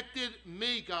rejected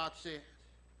me, God said.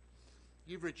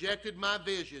 You've rejected my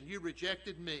vision. You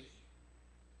rejected me.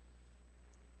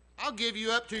 I'll give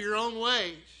you up to your own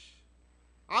ways.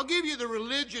 I'll give you the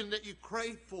religion that you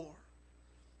crave for.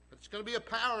 But it's going to be a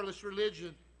powerless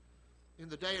religion in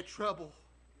the day of trouble.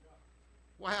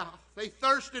 Wow. They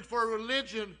thirsted for a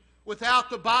religion without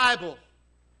the Bible.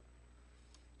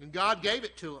 And God gave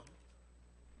it to them.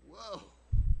 Whoa.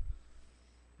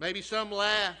 Maybe some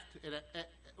laughed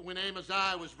when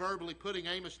Amaziah was verbally putting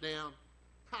Amos down.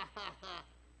 Ha, ha, ha.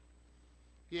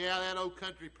 Yeah, that old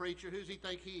country preacher, who's he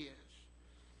think he is?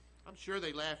 I'm sure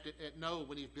they laughed at Noah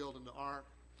when he was building the ark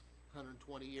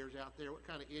 120 years out there. What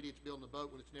kind of idiot's building a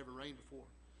boat when it's never rained before?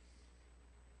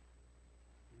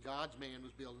 God's man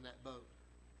was building that boat.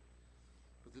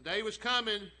 But the day was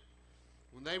coming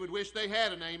when they would wish they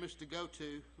had an Amos to go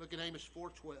to. Look at Amos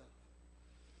 4:12.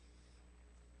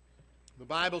 The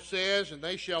Bible says, and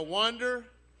they shall wander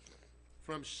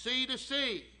from sea to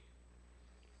sea,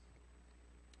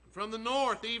 from the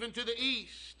north even to the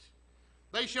east.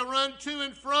 They shall run to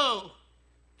and fro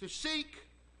to seek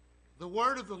the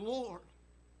word of the Lord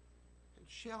and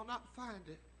shall not find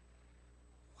it.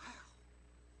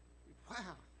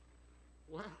 Wow.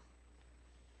 Wow.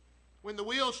 When the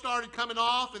wheels started coming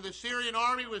off and the Syrian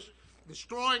army was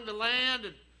destroying the land,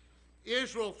 and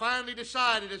Israel finally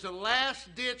decided as a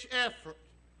last-ditch effort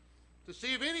to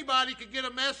see if anybody could get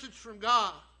a message from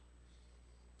God,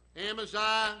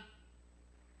 Amaziah,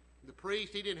 the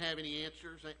priest, he didn't have any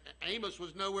answers. Amos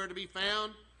was nowhere to be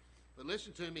found. But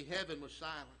listen to me, heaven was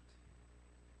silent.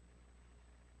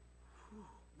 Whew,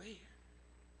 man.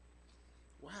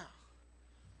 Wow.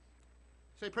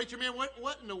 Say, preacher man,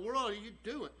 what in the world are you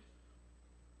doing?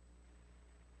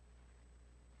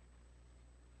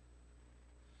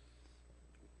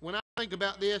 When I think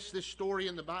about this story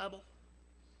in the Bible,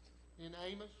 in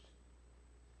Amos,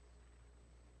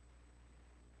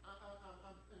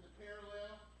 I'm in the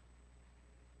parallel.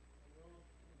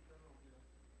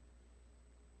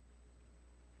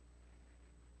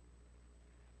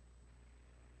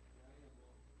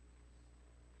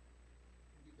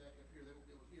 Get back up here, they won't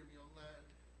be able to hear me online.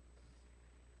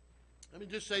 Let me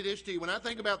just say this to you. When I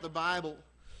think about the Bible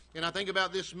and I think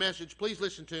about this message, please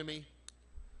listen to me.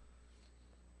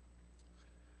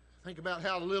 Think about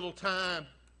how little time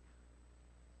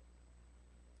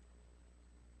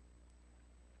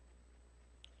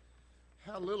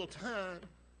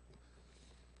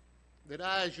that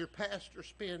I, as your pastor,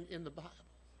 spend in the Bible.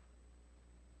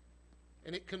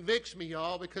 And it convicts me,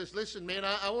 y'all, because listen, man,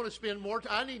 I want to spend more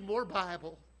time. I need more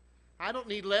Bible. I don't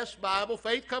need less Bible.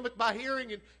 Faith cometh by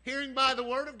hearing, and hearing by the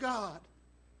Word of God.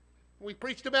 We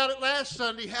preached about it last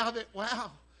Sunday, how that,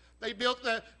 wow,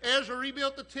 Ezra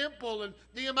rebuilt the temple, and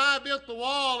Nehemiah built the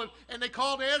wall, and they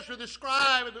called Ezra the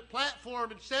scribe and the platform,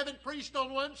 and 7 priests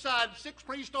on one side, and 6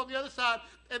 priests on the other side,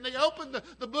 and they opened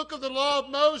the book of the law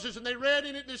of Moses, and they read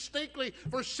in it distinctly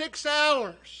for 6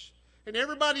 hours. And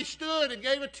everybody stood and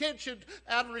gave attention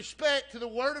out of respect to the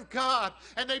Word of God,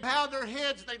 and they bowed their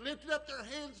heads, and they lifted up their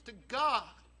hands to God.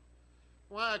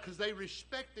 Why? Because they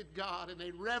respected God, and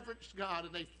they reverenced God,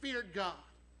 and they feared God.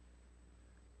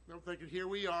 I'm thinking, here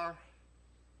we are.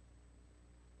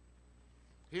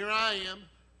 Here I am.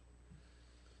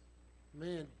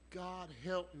 Man, God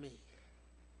help me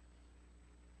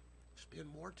spend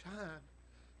more time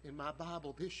in my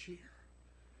Bible this year.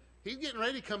 He's getting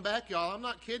ready to come back, y'all. I'm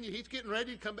not kidding you. He's getting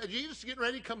ready to come back. Jesus is getting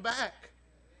ready to come back.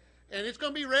 And it's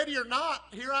going to be ready or not.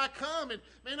 Here I come. And,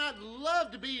 man, I'd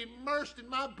love to be immersed in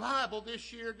my Bible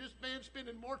this year. Just, man,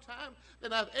 spending more time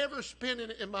than I've ever spent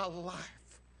in my life.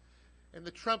 And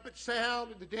the trumpet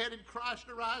sound, and the dead in Christ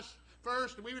arise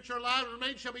first, and we which are alive and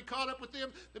remain shall be caught up with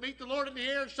them to meet the Lord in the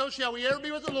air, and so shall we ever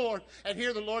be with the Lord. And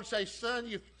hear the Lord say, son,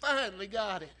 you finally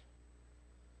got it.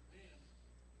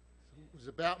 It was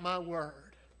about my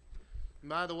word. And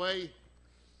by the way,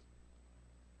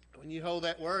 when you hold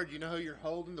that word, you know who you're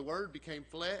holding. The word became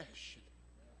flesh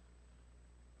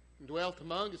and dwelt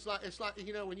among. It's like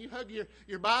you know, when you hug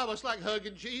your Bible, it's like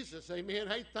hugging Jesus. Amen.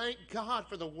 Hey, thank God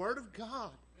for the Word of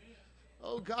God.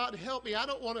 Oh, God, help me. I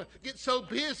don't want to get so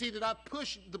busy that I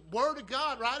push the Word of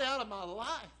God right out of my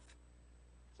life.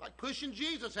 It's like pushing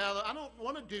Jesus out. I don't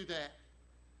want to do that.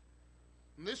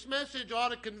 And this message ought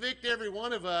to convict every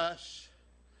one of us.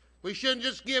 We shouldn't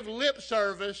just give lip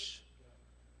service.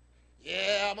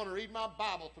 Yeah, I'm going to read my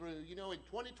Bible through, you know, in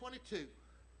 2022.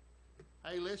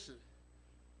 Hey, listen,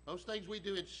 those things we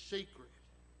do in secret.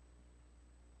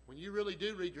 When you really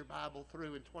do read your Bible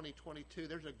through in 2022,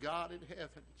 there's a God in heaven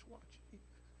that's watching you.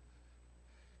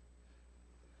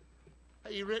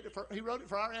 Hey, he wrote it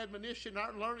for our admonition,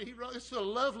 our learning. This is a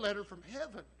love letter from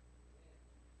heaven.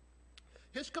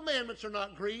 His commandments are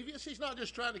not grievous. He's not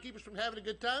just trying to keep us from having a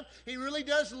good time. He really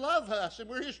does love us, and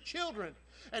we're His children.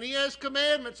 And He has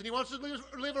commandments, and He wants us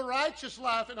to live a righteous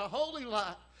life and a holy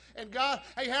life. And God,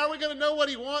 hey, how are we going to know what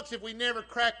He wants if we never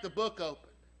crack the book open?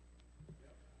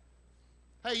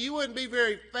 Hey, you wouldn't be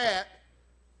very fat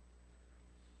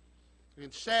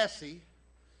and sassy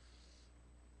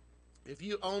if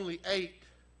you only ate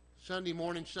Sunday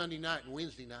morning, Sunday night, and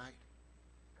Wednesday night.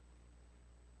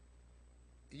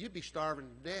 You'd be starving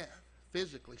to death,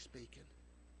 physically speaking.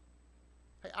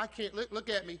 Hey, I can't, look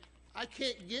at me. I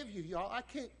can't give you, y'all. I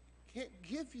can't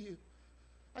give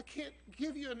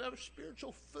you enough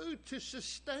spiritual food to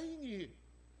sustain you.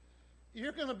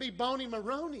 You're going to be bony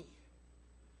Maroney.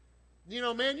 You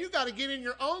know, man, you got to get in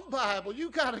your own Bible. You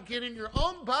got to get in your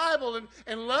own Bible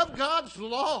and love God's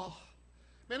law.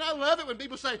 Man, I love it when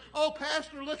people say, oh,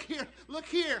 Pastor, look here, look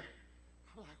here.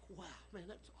 I'm like, wow, man,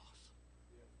 that's awesome.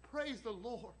 Praise the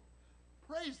Lord.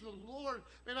 Praise the Lord.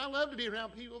 Man, I love to be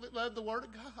around people that love the Word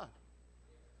of God.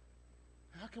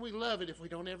 How can we love it if we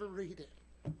don't ever read it?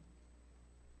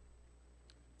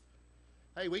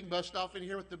 Hey, we can bust off in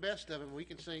here with the best of them. We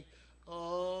can sing,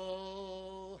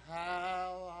 "Oh,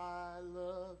 how I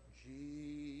love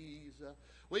Jesus."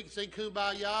 We can sing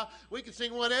 "Kumbaya." We can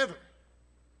sing whatever.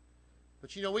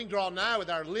 But you know, we can draw nigh with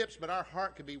our lips, but our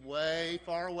heart could be way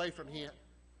far away from Him.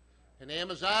 In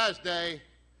Amaziah's day,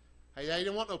 hey, they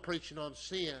didn't want no preaching on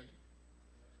sin.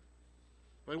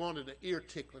 They wanted an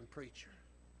ear-tickling preacher.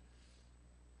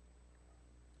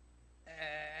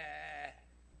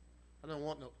 I don't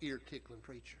want no ear-tickling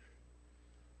preacher.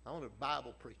 I want a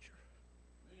Bible preacher.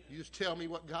 You just tell me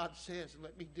what God says and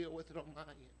let me deal with it on my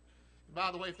end. And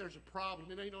by the way, if there's a problem,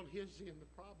 it ain't on His end. The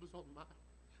problem's on mine.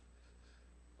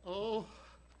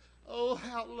 Oh,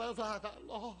 how love I thy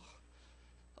law.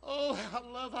 Oh, how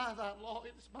love I thy law.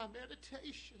 It is my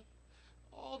meditation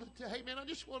all the day. Man, I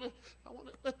want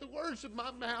to let the words of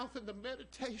my mouth and the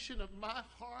meditation of my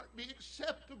heart be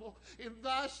acceptable in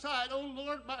thy sight. Oh,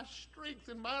 Lord, my strength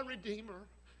and my Redeemer.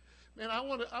 Man, I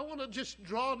want to just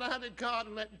draw nigh to God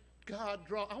and let God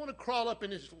draw. I want to crawl up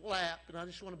in His lap, and I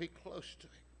just want to be close to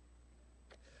Him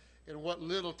in what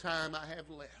little time I have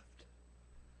left.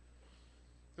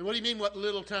 And what do you mean, what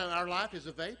little time? Our life is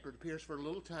a vapor. It appears for a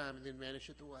little time and then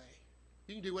vanisheth away.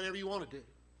 You can do whatever you want to do.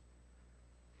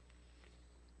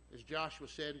 As Joshua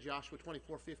said in Joshua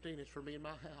 24:15, "It's for me and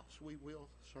my house. We will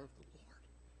serve the Lord."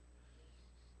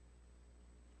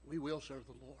 We will serve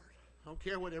the Lord. I don't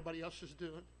care what everybody else is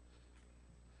doing.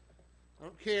 I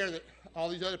don't care that all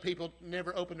these other people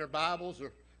never open their Bibles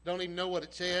or don't even know what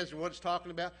it says or what it's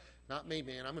talking about. Not me,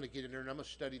 man. I'm going to get in there and I'm going to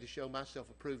study to show myself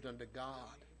approved unto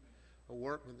God, a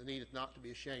workman that needeth not to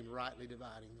be ashamed, rightly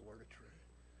dividing the word of truth.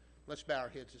 Let's bow our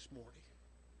heads this morning.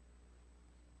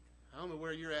 I don't know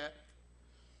where you're at.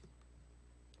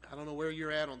 I don't know where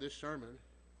you're at on this sermon.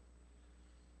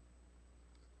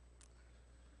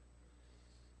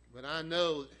 But I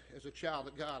know, as a child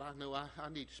of God, I know I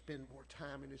need to spend more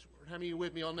time in His Word. How many of you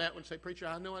with me on that one? Say, "Preacher,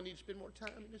 I know I need to spend more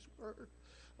time in His Word."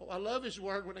 Oh, I love His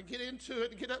Word. When I get into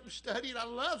it and get up and study it, I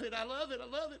love it. I love it. I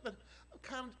love it. But I'm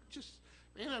kind of just,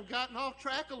 man, I've gotten off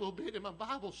track a little bit in my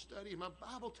Bible study, in my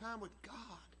Bible time with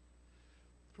God.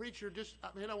 Preacher,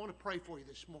 I want to pray for you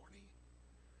this morning.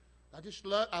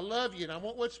 I love you, and I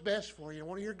want what's best for you. I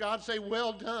want to hear God say,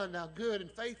 "Well done, thou good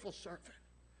and faithful servant."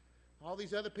 All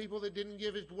these other people that didn't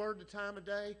give His Word the time of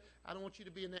day, I don't want you to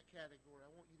be in that category. I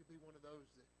want you to be one of those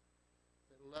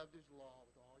that loved His law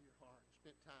with all your heart and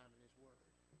spent time in His Word.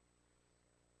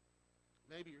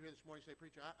 Maybe you're here this morning and say,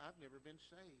 "Preacher, I've never been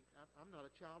saved. I'm not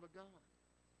a child of God."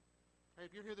 Hey,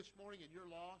 if you're here this morning and you're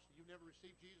lost and you've never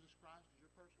received Jesus Christ as your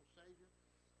personal Savior,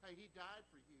 hey, He died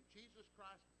for you. Jesus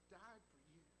Christ died for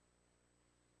you.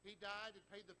 He died and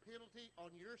paid the penalty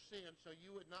on your sins so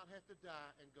you would not have to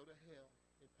die and go to hell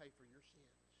and pay for your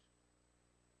sins.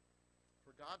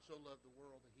 For God so loved the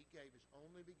world that He gave His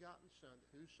only begotten Son,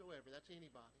 that whosoever, that's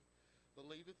anybody,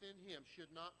 believeth in Him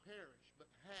should not perish,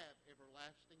 but have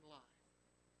everlasting life.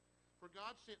 For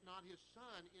God sent not His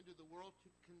Son into the world to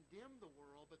condemn the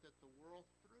world, but that the world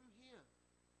through Him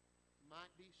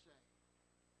might be saved.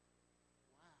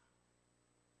 Wow.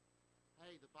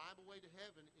 Hey, the Bible way to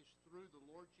heaven is through the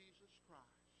Lord Jesus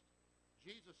Christ.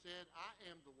 Jesus said, "I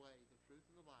am the way, the truth,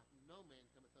 and the life. No man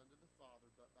cometh unto the Father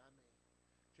but by me."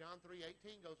 John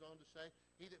 3:18 goes on to say,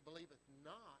 "He that believeth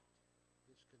not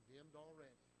is condemned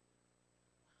already."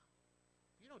 Wow.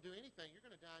 If you don't do anything, you're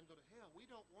going to die and go to hell. We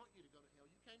don't want you to go to hell.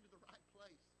 You came to the right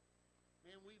place.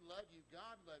 Man, we love you.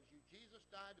 God loves you. Jesus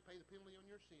died to pay the penalty on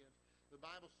your sins. The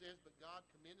Bible says, "But God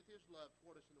commendeth His love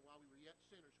toward us, and while we were yet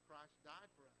sinners, Christ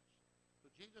died for us." So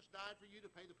Jesus died for you to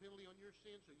pay the penalty on your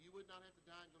sins so you would not have to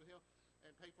die and go to hell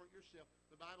and pay for it yourself.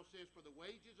 The Bible says, "For the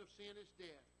wages of sin is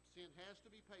death." Sin has to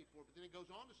be paid for. But then it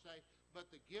goes on to say, but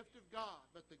the gift of God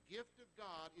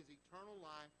is eternal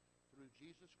life through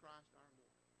Jesus Christ our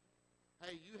Lord.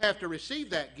 Hey, you have to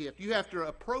receive that gift. You have to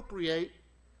appropriate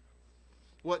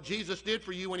what Jesus did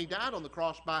for you when He died on the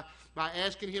cross by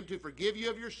asking Him to forgive you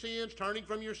of your sins, turning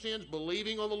from your sins,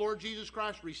 believing on the Lord Jesus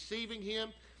Christ, receiving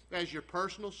Him as your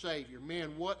personal Savior.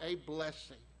 Man, what a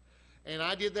blessing. And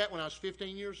I did that when I was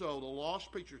 15 years old, a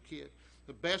lost preacher kid.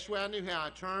 The best way I knew how, I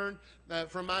turned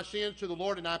from my sins to the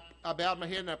Lord, and I bowed my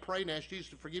head and I prayed and asked Jesus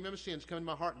to forgive me my sins, come into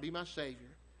my heart and be my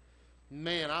Savior.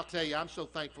 Man, I'll tell you, I'm so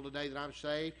thankful today that I'm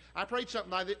saved. I prayed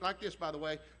something like this, by the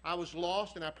way. I was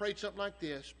lost, and I prayed something like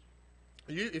this.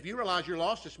 If you realize you're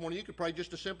lost this morning, you could pray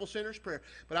just a simple sinner's prayer.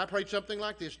 But I prayed something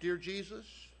like this: "Dear Jesus,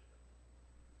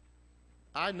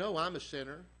 I know I'm a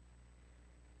sinner.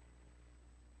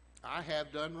 I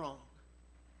have done wrong.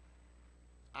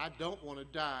 I don't want to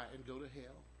die and go to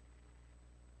hell.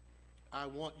 I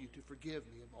want you to forgive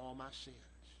me of all my sins.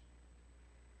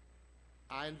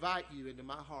 I invite you into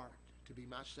my heart to be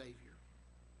my Savior.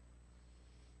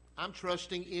 I'm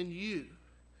trusting in you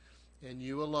and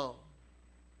you alone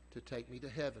to take me to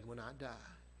heaven when I die.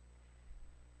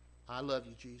 I love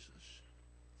you, Jesus.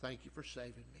 Thank you for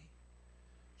saving me.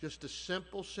 Just a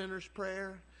simple sinner's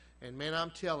prayer. And man,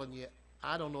 I'm telling you,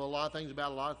 I don't know a lot of things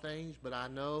about a lot of things, but I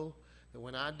know that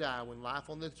when I die, when life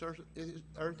on this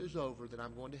earth is over, that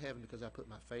I'm going to heaven because I put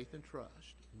my faith and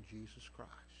trust in Jesus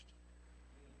Christ.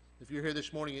 If you're here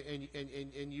this morning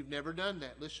and you've never done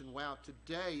that, listen, wow,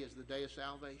 today is the day of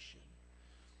salvation.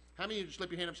 How many of you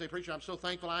slip your hand up and say, preacher, I'm so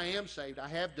thankful I am saved. I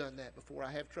have done that before.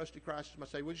 I have trusted Christ as my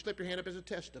Savior. Would you slip your hand up as a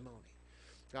testimony?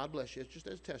 God bless you. It's just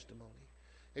as a testimony.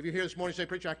 If you're here this morning and say,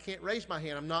 preacher, I can't raise my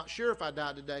hand. I'm not sure if I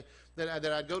died today that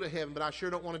I'd go to heaven, but I sure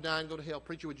don't want to die and go to hell.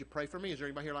 Preacher, would you pray for me? Is there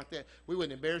anybody here like that? We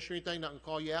wouldn't embarrass you or anything, not going to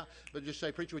call you out, but just say,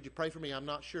 preacher, would you pray for me? I'm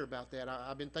not sure about that.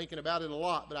 I've been thinking about it a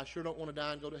lot, but I sure don't want to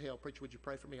die and go to hell. Preacher, would you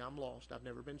pray for me? I'm lost. I've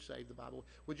never been saved, the Bible.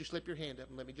 Would you slip your hand up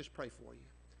and let me just pray for you?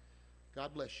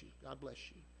 God bless you. God bless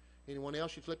you. Anyone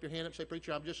else, you flip your hand up and say,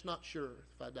 preacher, I'm just not sure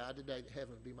if I died today that heaven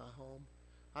would be my home.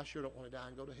 I sure don't want to die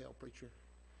and go to hell, preacher.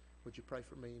 Would you pray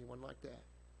for me? Anyone like that?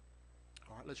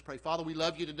 All right, let's pray. Father, we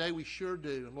love you today. We sure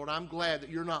do. And Lord, I'm glad that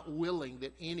you're not willing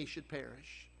that any should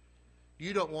perish.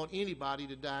 You don't want anybody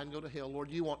to die and go to hell. Lord,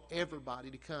 you want everybody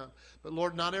to come. But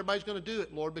Lord, not everybody's going to do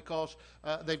it, Lord, because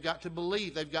they've got to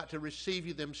believe. They've got to receive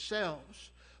you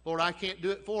themselves. Lord, I can't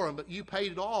do it for them, but you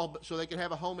paid it all so they can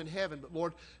have a home in heaven. But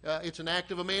Lord, it's an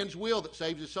act of a man's will that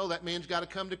saves his soul. That man's got to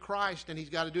come to Christ, and he's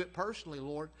got to do it personally,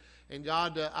 Lord. And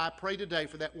God, I pray today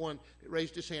for that one that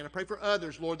raised his hand. I pray for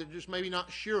others, Lord, that are just maybe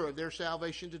not sure of their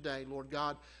salvation today. Lord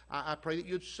God, I pray that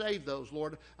you'd save those,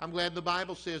 Lord. I'm glad the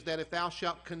Bible says that if thou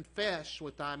shalt confess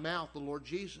with thy mouth the Lord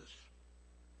Jesus,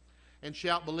 and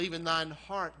shalt believe in thine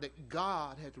heart that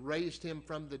God hath raised him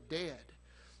from the dead,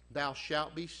 thou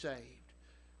shalt be saved.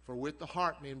 For with the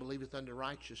heart man believeth unto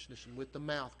righteousness, and with the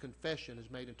mouth confession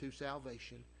is made unto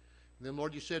salvation. And then,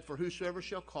 Lord, you said, for whosoever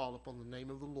shall call upon the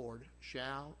name of the Lord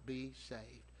shall be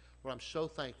saved. Lord, I'm so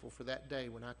thankful for that day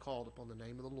when I called upon the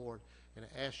name of the Lord, and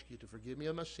I ask you to forgive me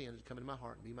of my sins and come into my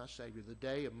heart and be my Savior. The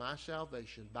day of my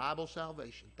salvation, Bible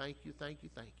salvation. Thank you, thank you,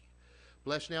 thank you.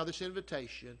 Bless now this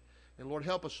invitation. And Lord,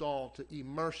 help us all to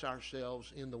immerse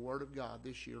ourselves in the Word of God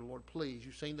this year. Lord, please,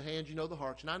 you've seen the hands, you know the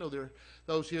hearts. And I know there are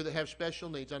those here that have special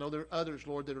needs. I know there are others,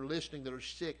 Lord, that are listening, that are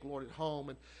sick, Lord, at home.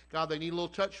 And God, they need a little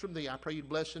touch from Thee. I pray You'd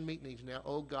bless and meet needs now.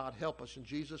 Oh, God, help us. In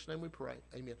Jesus' name we pray.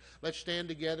 Amen. Let's stand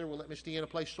together. We'll let Miss Deanna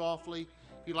play softly.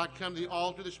 If you'd like to come to the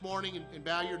altar this morning and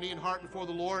bow your knee and heart before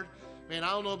the Lord, man, I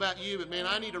don't know about you, but man,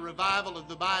 I need a revival of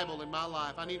the Bible in my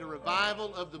life. I need a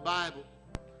revival of the Bible.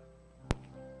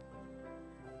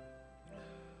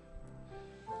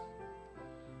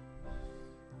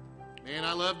 Man,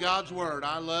 I love God's Word.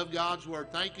 I love God's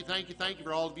Word. Thank you, thank you, thank you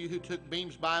for all of you who took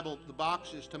Beam's Bible, the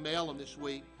boxes, to mail them this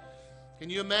week. Can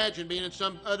you imagine being in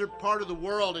some other part of the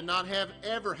world and not have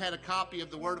ever had a copy of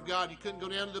the Word of God? You couldn't go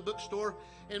down to the bookstore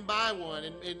and buy one.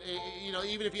 And you know,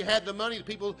 even if you had the money, the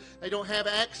people, they don't have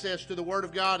access to the Word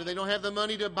of God, and they don't have the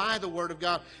money to buy the Word of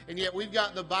God. And yet we've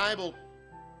got the Bible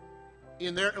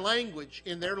in their language,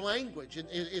 And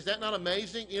is that not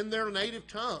amazing? In their native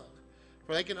tongue.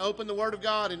 Where they can open the Word of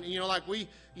God, and like we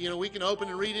can open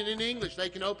and read it in English. They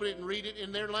can open it and read it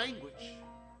in their language.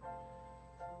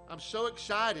 I'm so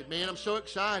excited, man. I'm so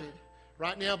excited.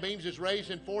 Right now, Beams is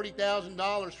raising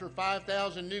 $40,000 for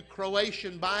 5,000 new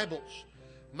Croatian Bibles.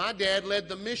 My dad led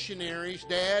the missionaries,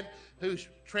 who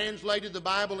translated the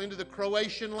Bible into the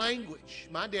Croatian language.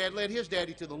 My dad led his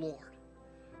daddy to the Lord.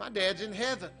 My dad's in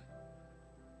heaven.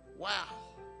 Wow.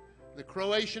 The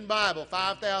Croatian Bible,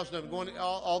 5,000 of them, going to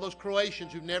all those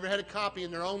Croatians who've never had a copy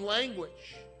in their own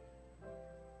language.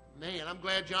 Man, I'm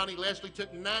glad Johnny Leslie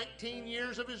took 19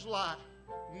 years of his life,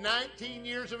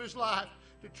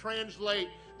 to translate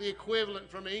the equivalent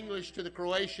from English to the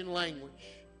Croatian language.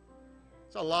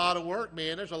 It's a lot of work,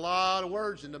 man. There's a lot of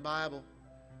words in the Bible.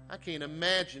 I can't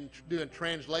imagine doing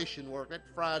translation work. That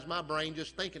fries my brain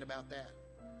just thinking about that.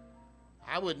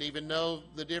 I wouldn't even know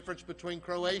the difference between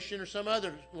Croatian or some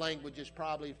other languages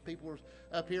probably if people were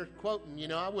up here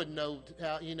quoting. I wouldn't know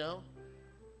how,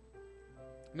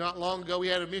 Not long ago we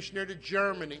had a missionary to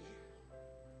Germany.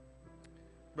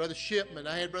 Brother Shipman.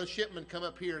 I had Brother Shipman come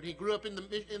up here, and he grew up on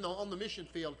the mission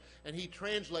field, and he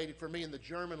translated for me in the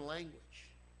German language.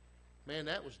 Man,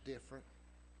 that was different.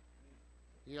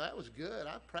 That was good.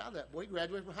 I'm proud of that boy. He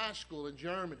graduated from high school in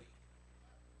Germany.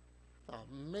 Oh,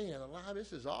 man, alive,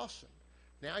 this is awesome.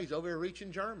 Now he's over here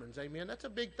reaching Germans. Amen. That's a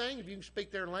big thing if you can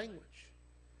speak their language.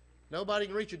 Nobody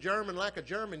can reach a German like a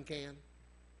German can.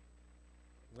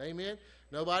 Amen.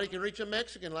 Nobody can reach a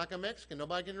Mexican like a Mexican.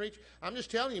 Nobody can reach. I'm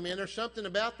just telling you, man, there's something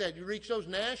about that. You reach those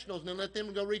nationals and then let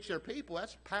them go reach their people.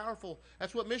 That's powerful.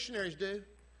 That's what missionaries do.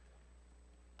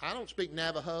 I don't speak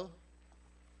Navajo.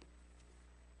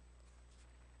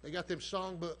 They got them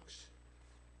songbooks.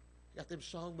 Got them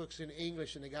songbooks in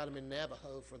English, and they got them in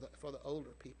Navajo for the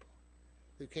older people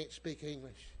who can't speak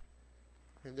English.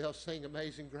 And they'll sing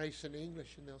Amazing Grace in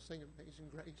English, and they'll sing Amazing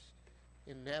Grace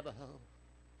in Navajo.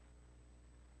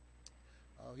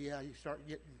 Oh, yeah, you start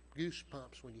getting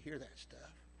goosebumps when you hear that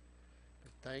stuff.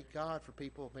 But thank God for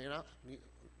people, man.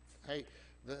 Hey,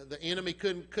 the enemy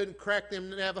couldn't crack them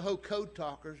Navajo code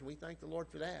talkers, and we thank the Lord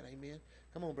for that. Amen.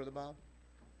 Come on, Brother Bob.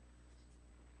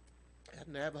 That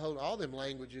Navajo, all them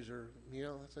languages are, you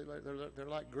know, they're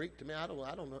like Greek to me. I don't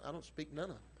know. I don't speak none of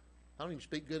them. I don't even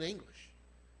speak good English.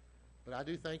 But I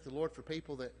do thank the Lord for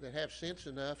people that have sense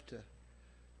enough to.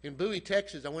 In Bowie,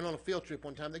 Texas, I went on a field trip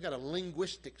one time. They got a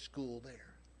linguistic school there.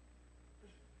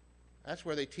 That's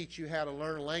where they teach you how to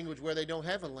learn a language where they don't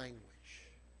have a language.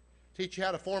 Teach you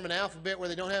how to form an alphabet where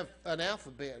they don't have an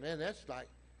alphabet. Man, that's like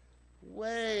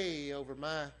way over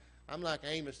my... I'm like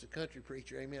Amos, the country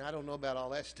preacher. Amen. I don't know about all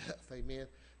that stuff. Amen.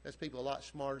 That's people a lot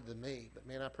smarter than me. But,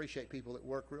 man, I appreciate people that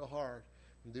work real hard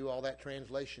and do all that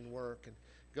translation work and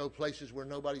go places where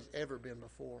nobody's ever been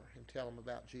before and tell them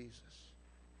about Jesus.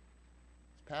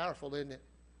 It's powerful, isn't it?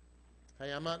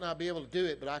 Hey, I might not be able to do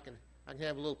it, but I can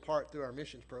have a little part through our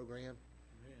missions program.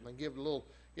 Amen. And give a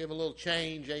little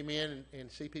change, amen, and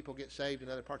see people get saved in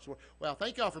other parts of the world. Well,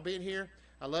 thank y'all for being here.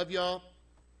 I love y'all.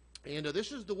 And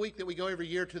this is the week that we go every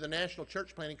year to the National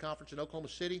Church Planting Conference in Oklahoma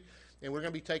City. And we're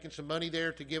going to be taking some money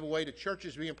there to give away to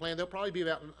churches being planted. There'll probably be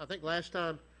about, I think last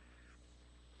time,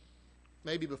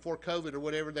 maybe before COVID or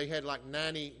whatever, they had like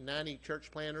 90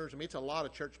 church planters. I mean, it's a lot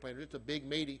of church planters. It's a big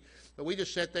meeting. But we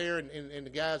just sit there, and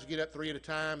the guys get up 3 at a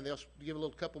time, and they'll give a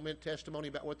little couple-minute testimony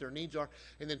about what their needs are.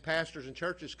 And then pastors and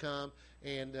churches come,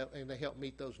 and they help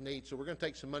meet those needs. So we're going to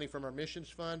take some money from our missions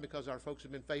fund because our folks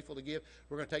have been faithful to give.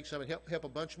 We're going to take some and help a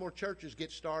bunch more churches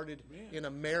get started in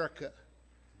America.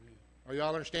 Are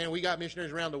y'all understanding? We got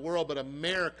missionaries around the world, but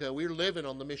America, we're living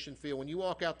on the mission field. When you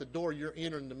walk out the door, you're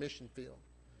entering the mission field.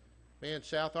 Man,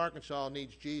 South Arkansas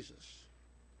needs Jesus.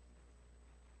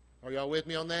 Are y'all with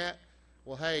me on that?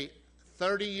 Well, hey,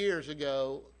 30 years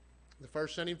ago, the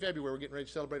first Sunday in February, we're getting ready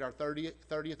to celebrate our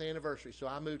 30th anniversary. So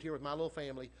I moved here with my little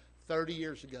family 30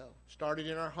 years ago. Started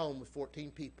in our home with 14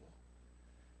 people.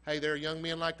 Hey, there are young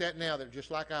men like that now that are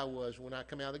just like I was when I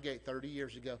come out of the gate 30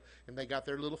 years ago. And they got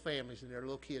their little families and their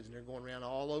little kids, and they're going around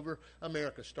all over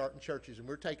America starting churches. And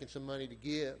we're taking some money to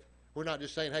give. We're not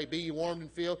just saying, hey, be you warmed and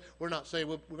filled. We're not saying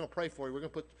we're going to pray for you. We're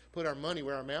going to put our money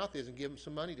where our mouth is and give them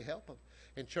some money to help them.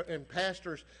 And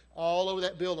pastors all over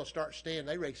that building will start standing.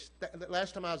 They raised,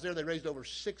 last time I was there, they raised over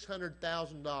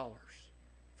 $600,000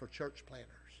 for church planters.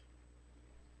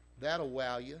 That'll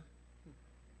wow you.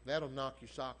 That'll knock your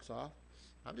socks off.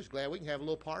 I'm just glad we can have a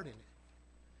little part in it.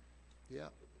 Yeah.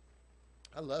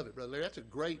 I love it, Brother Larry. That's a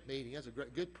great meeting. That's a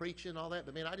good preaching and all that.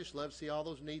 But, man, I just love to see all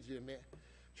those needs met.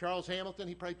 Charles Hamilton,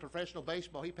 he played professional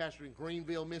baseball. He pastored in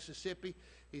Greenville, Mississippi.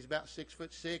 He's about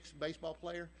 6'6" baseball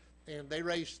player. And they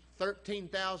raised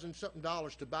 $13,000 something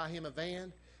to buy him a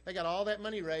van. They got all that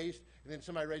money raised, and then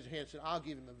somebody raised their hand and said, I'll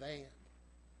give him a van.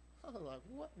 I was like,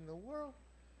 what in the world?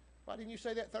 Why didn't you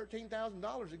say that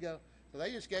 $13,000 ago? So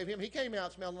they just gave him, he came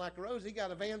out smelling like a rose. He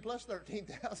got a van plus $13,000.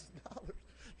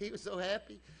 He was so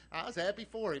happy. I was happy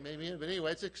for him, amen. But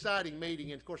anyway, it's an exciting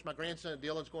meeting. And, of course, my grandson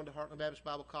Dylan's going to Heartland Baptist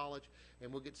Bible College,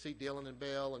 and we'll get to see Dylan and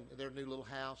Belle and their new little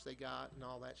house they got and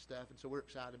all that stuff. And so we're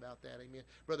excited about that, amen.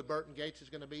 Brother Burton Gates is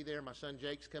going to be there. My son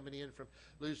Jake's coming in from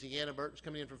Louisiana. Burton's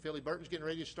coming in from Philly. Burton's getting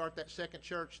ready to start that second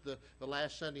church the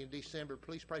last Sunday in December.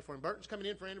 Please pray for him. Burton's coming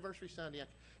in for Anniversary Sunday. I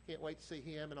can't wait to see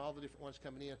him and all the different ones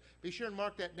coming in. Be sure and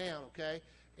mark that down, okay?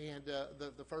 And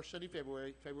the first Sunday,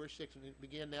 February 6th, and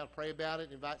begin now to pray about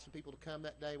it. Invite some people to come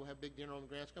that day. We'll have a big dinner on the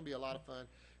ground. It's going to be a lot of fun.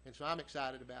 And so I'm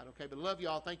excited about it, okay? But I love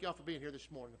y'all. Thank y'all for being here this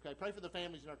morning, okay? Pray for the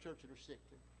families in our church that are sick,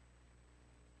 too.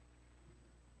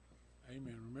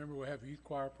 Amen. Remember, we have youth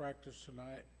choir practice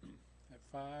tonight at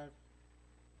 5,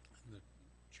 and the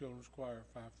children's choir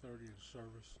at 5:30, and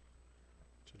service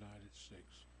tonight at 6.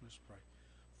 Let's pray.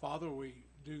 Father, we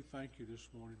do thank you this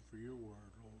morning for your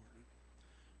word, Lord.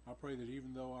 I pray that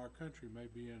even though our country may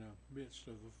be in the midst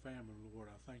of a famine, Lord,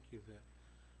 I thank you that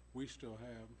we still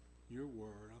have your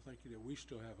word. I thank you that we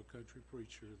still have a country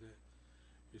preacher that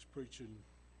is preaching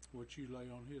what you lay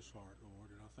on his heart,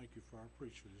 Lord. And I thank you for our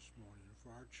preacher this morning and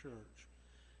for our church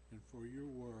and for your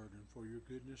word and for your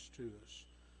goodness to us.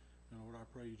 And Lord, I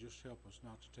pray you just help us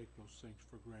not to take those things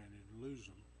for granted and lose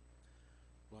them.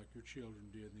 like your children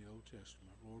did in the Old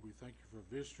Testament. Lord, we thank you for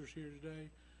visitors here today.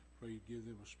 Pray you give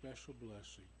them a special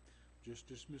blessing. Just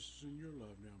dismiss us in your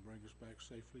love now and bring us back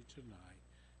safely tonight.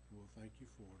 And we'll thank you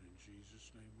for it. In Jesus'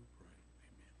 name we pray.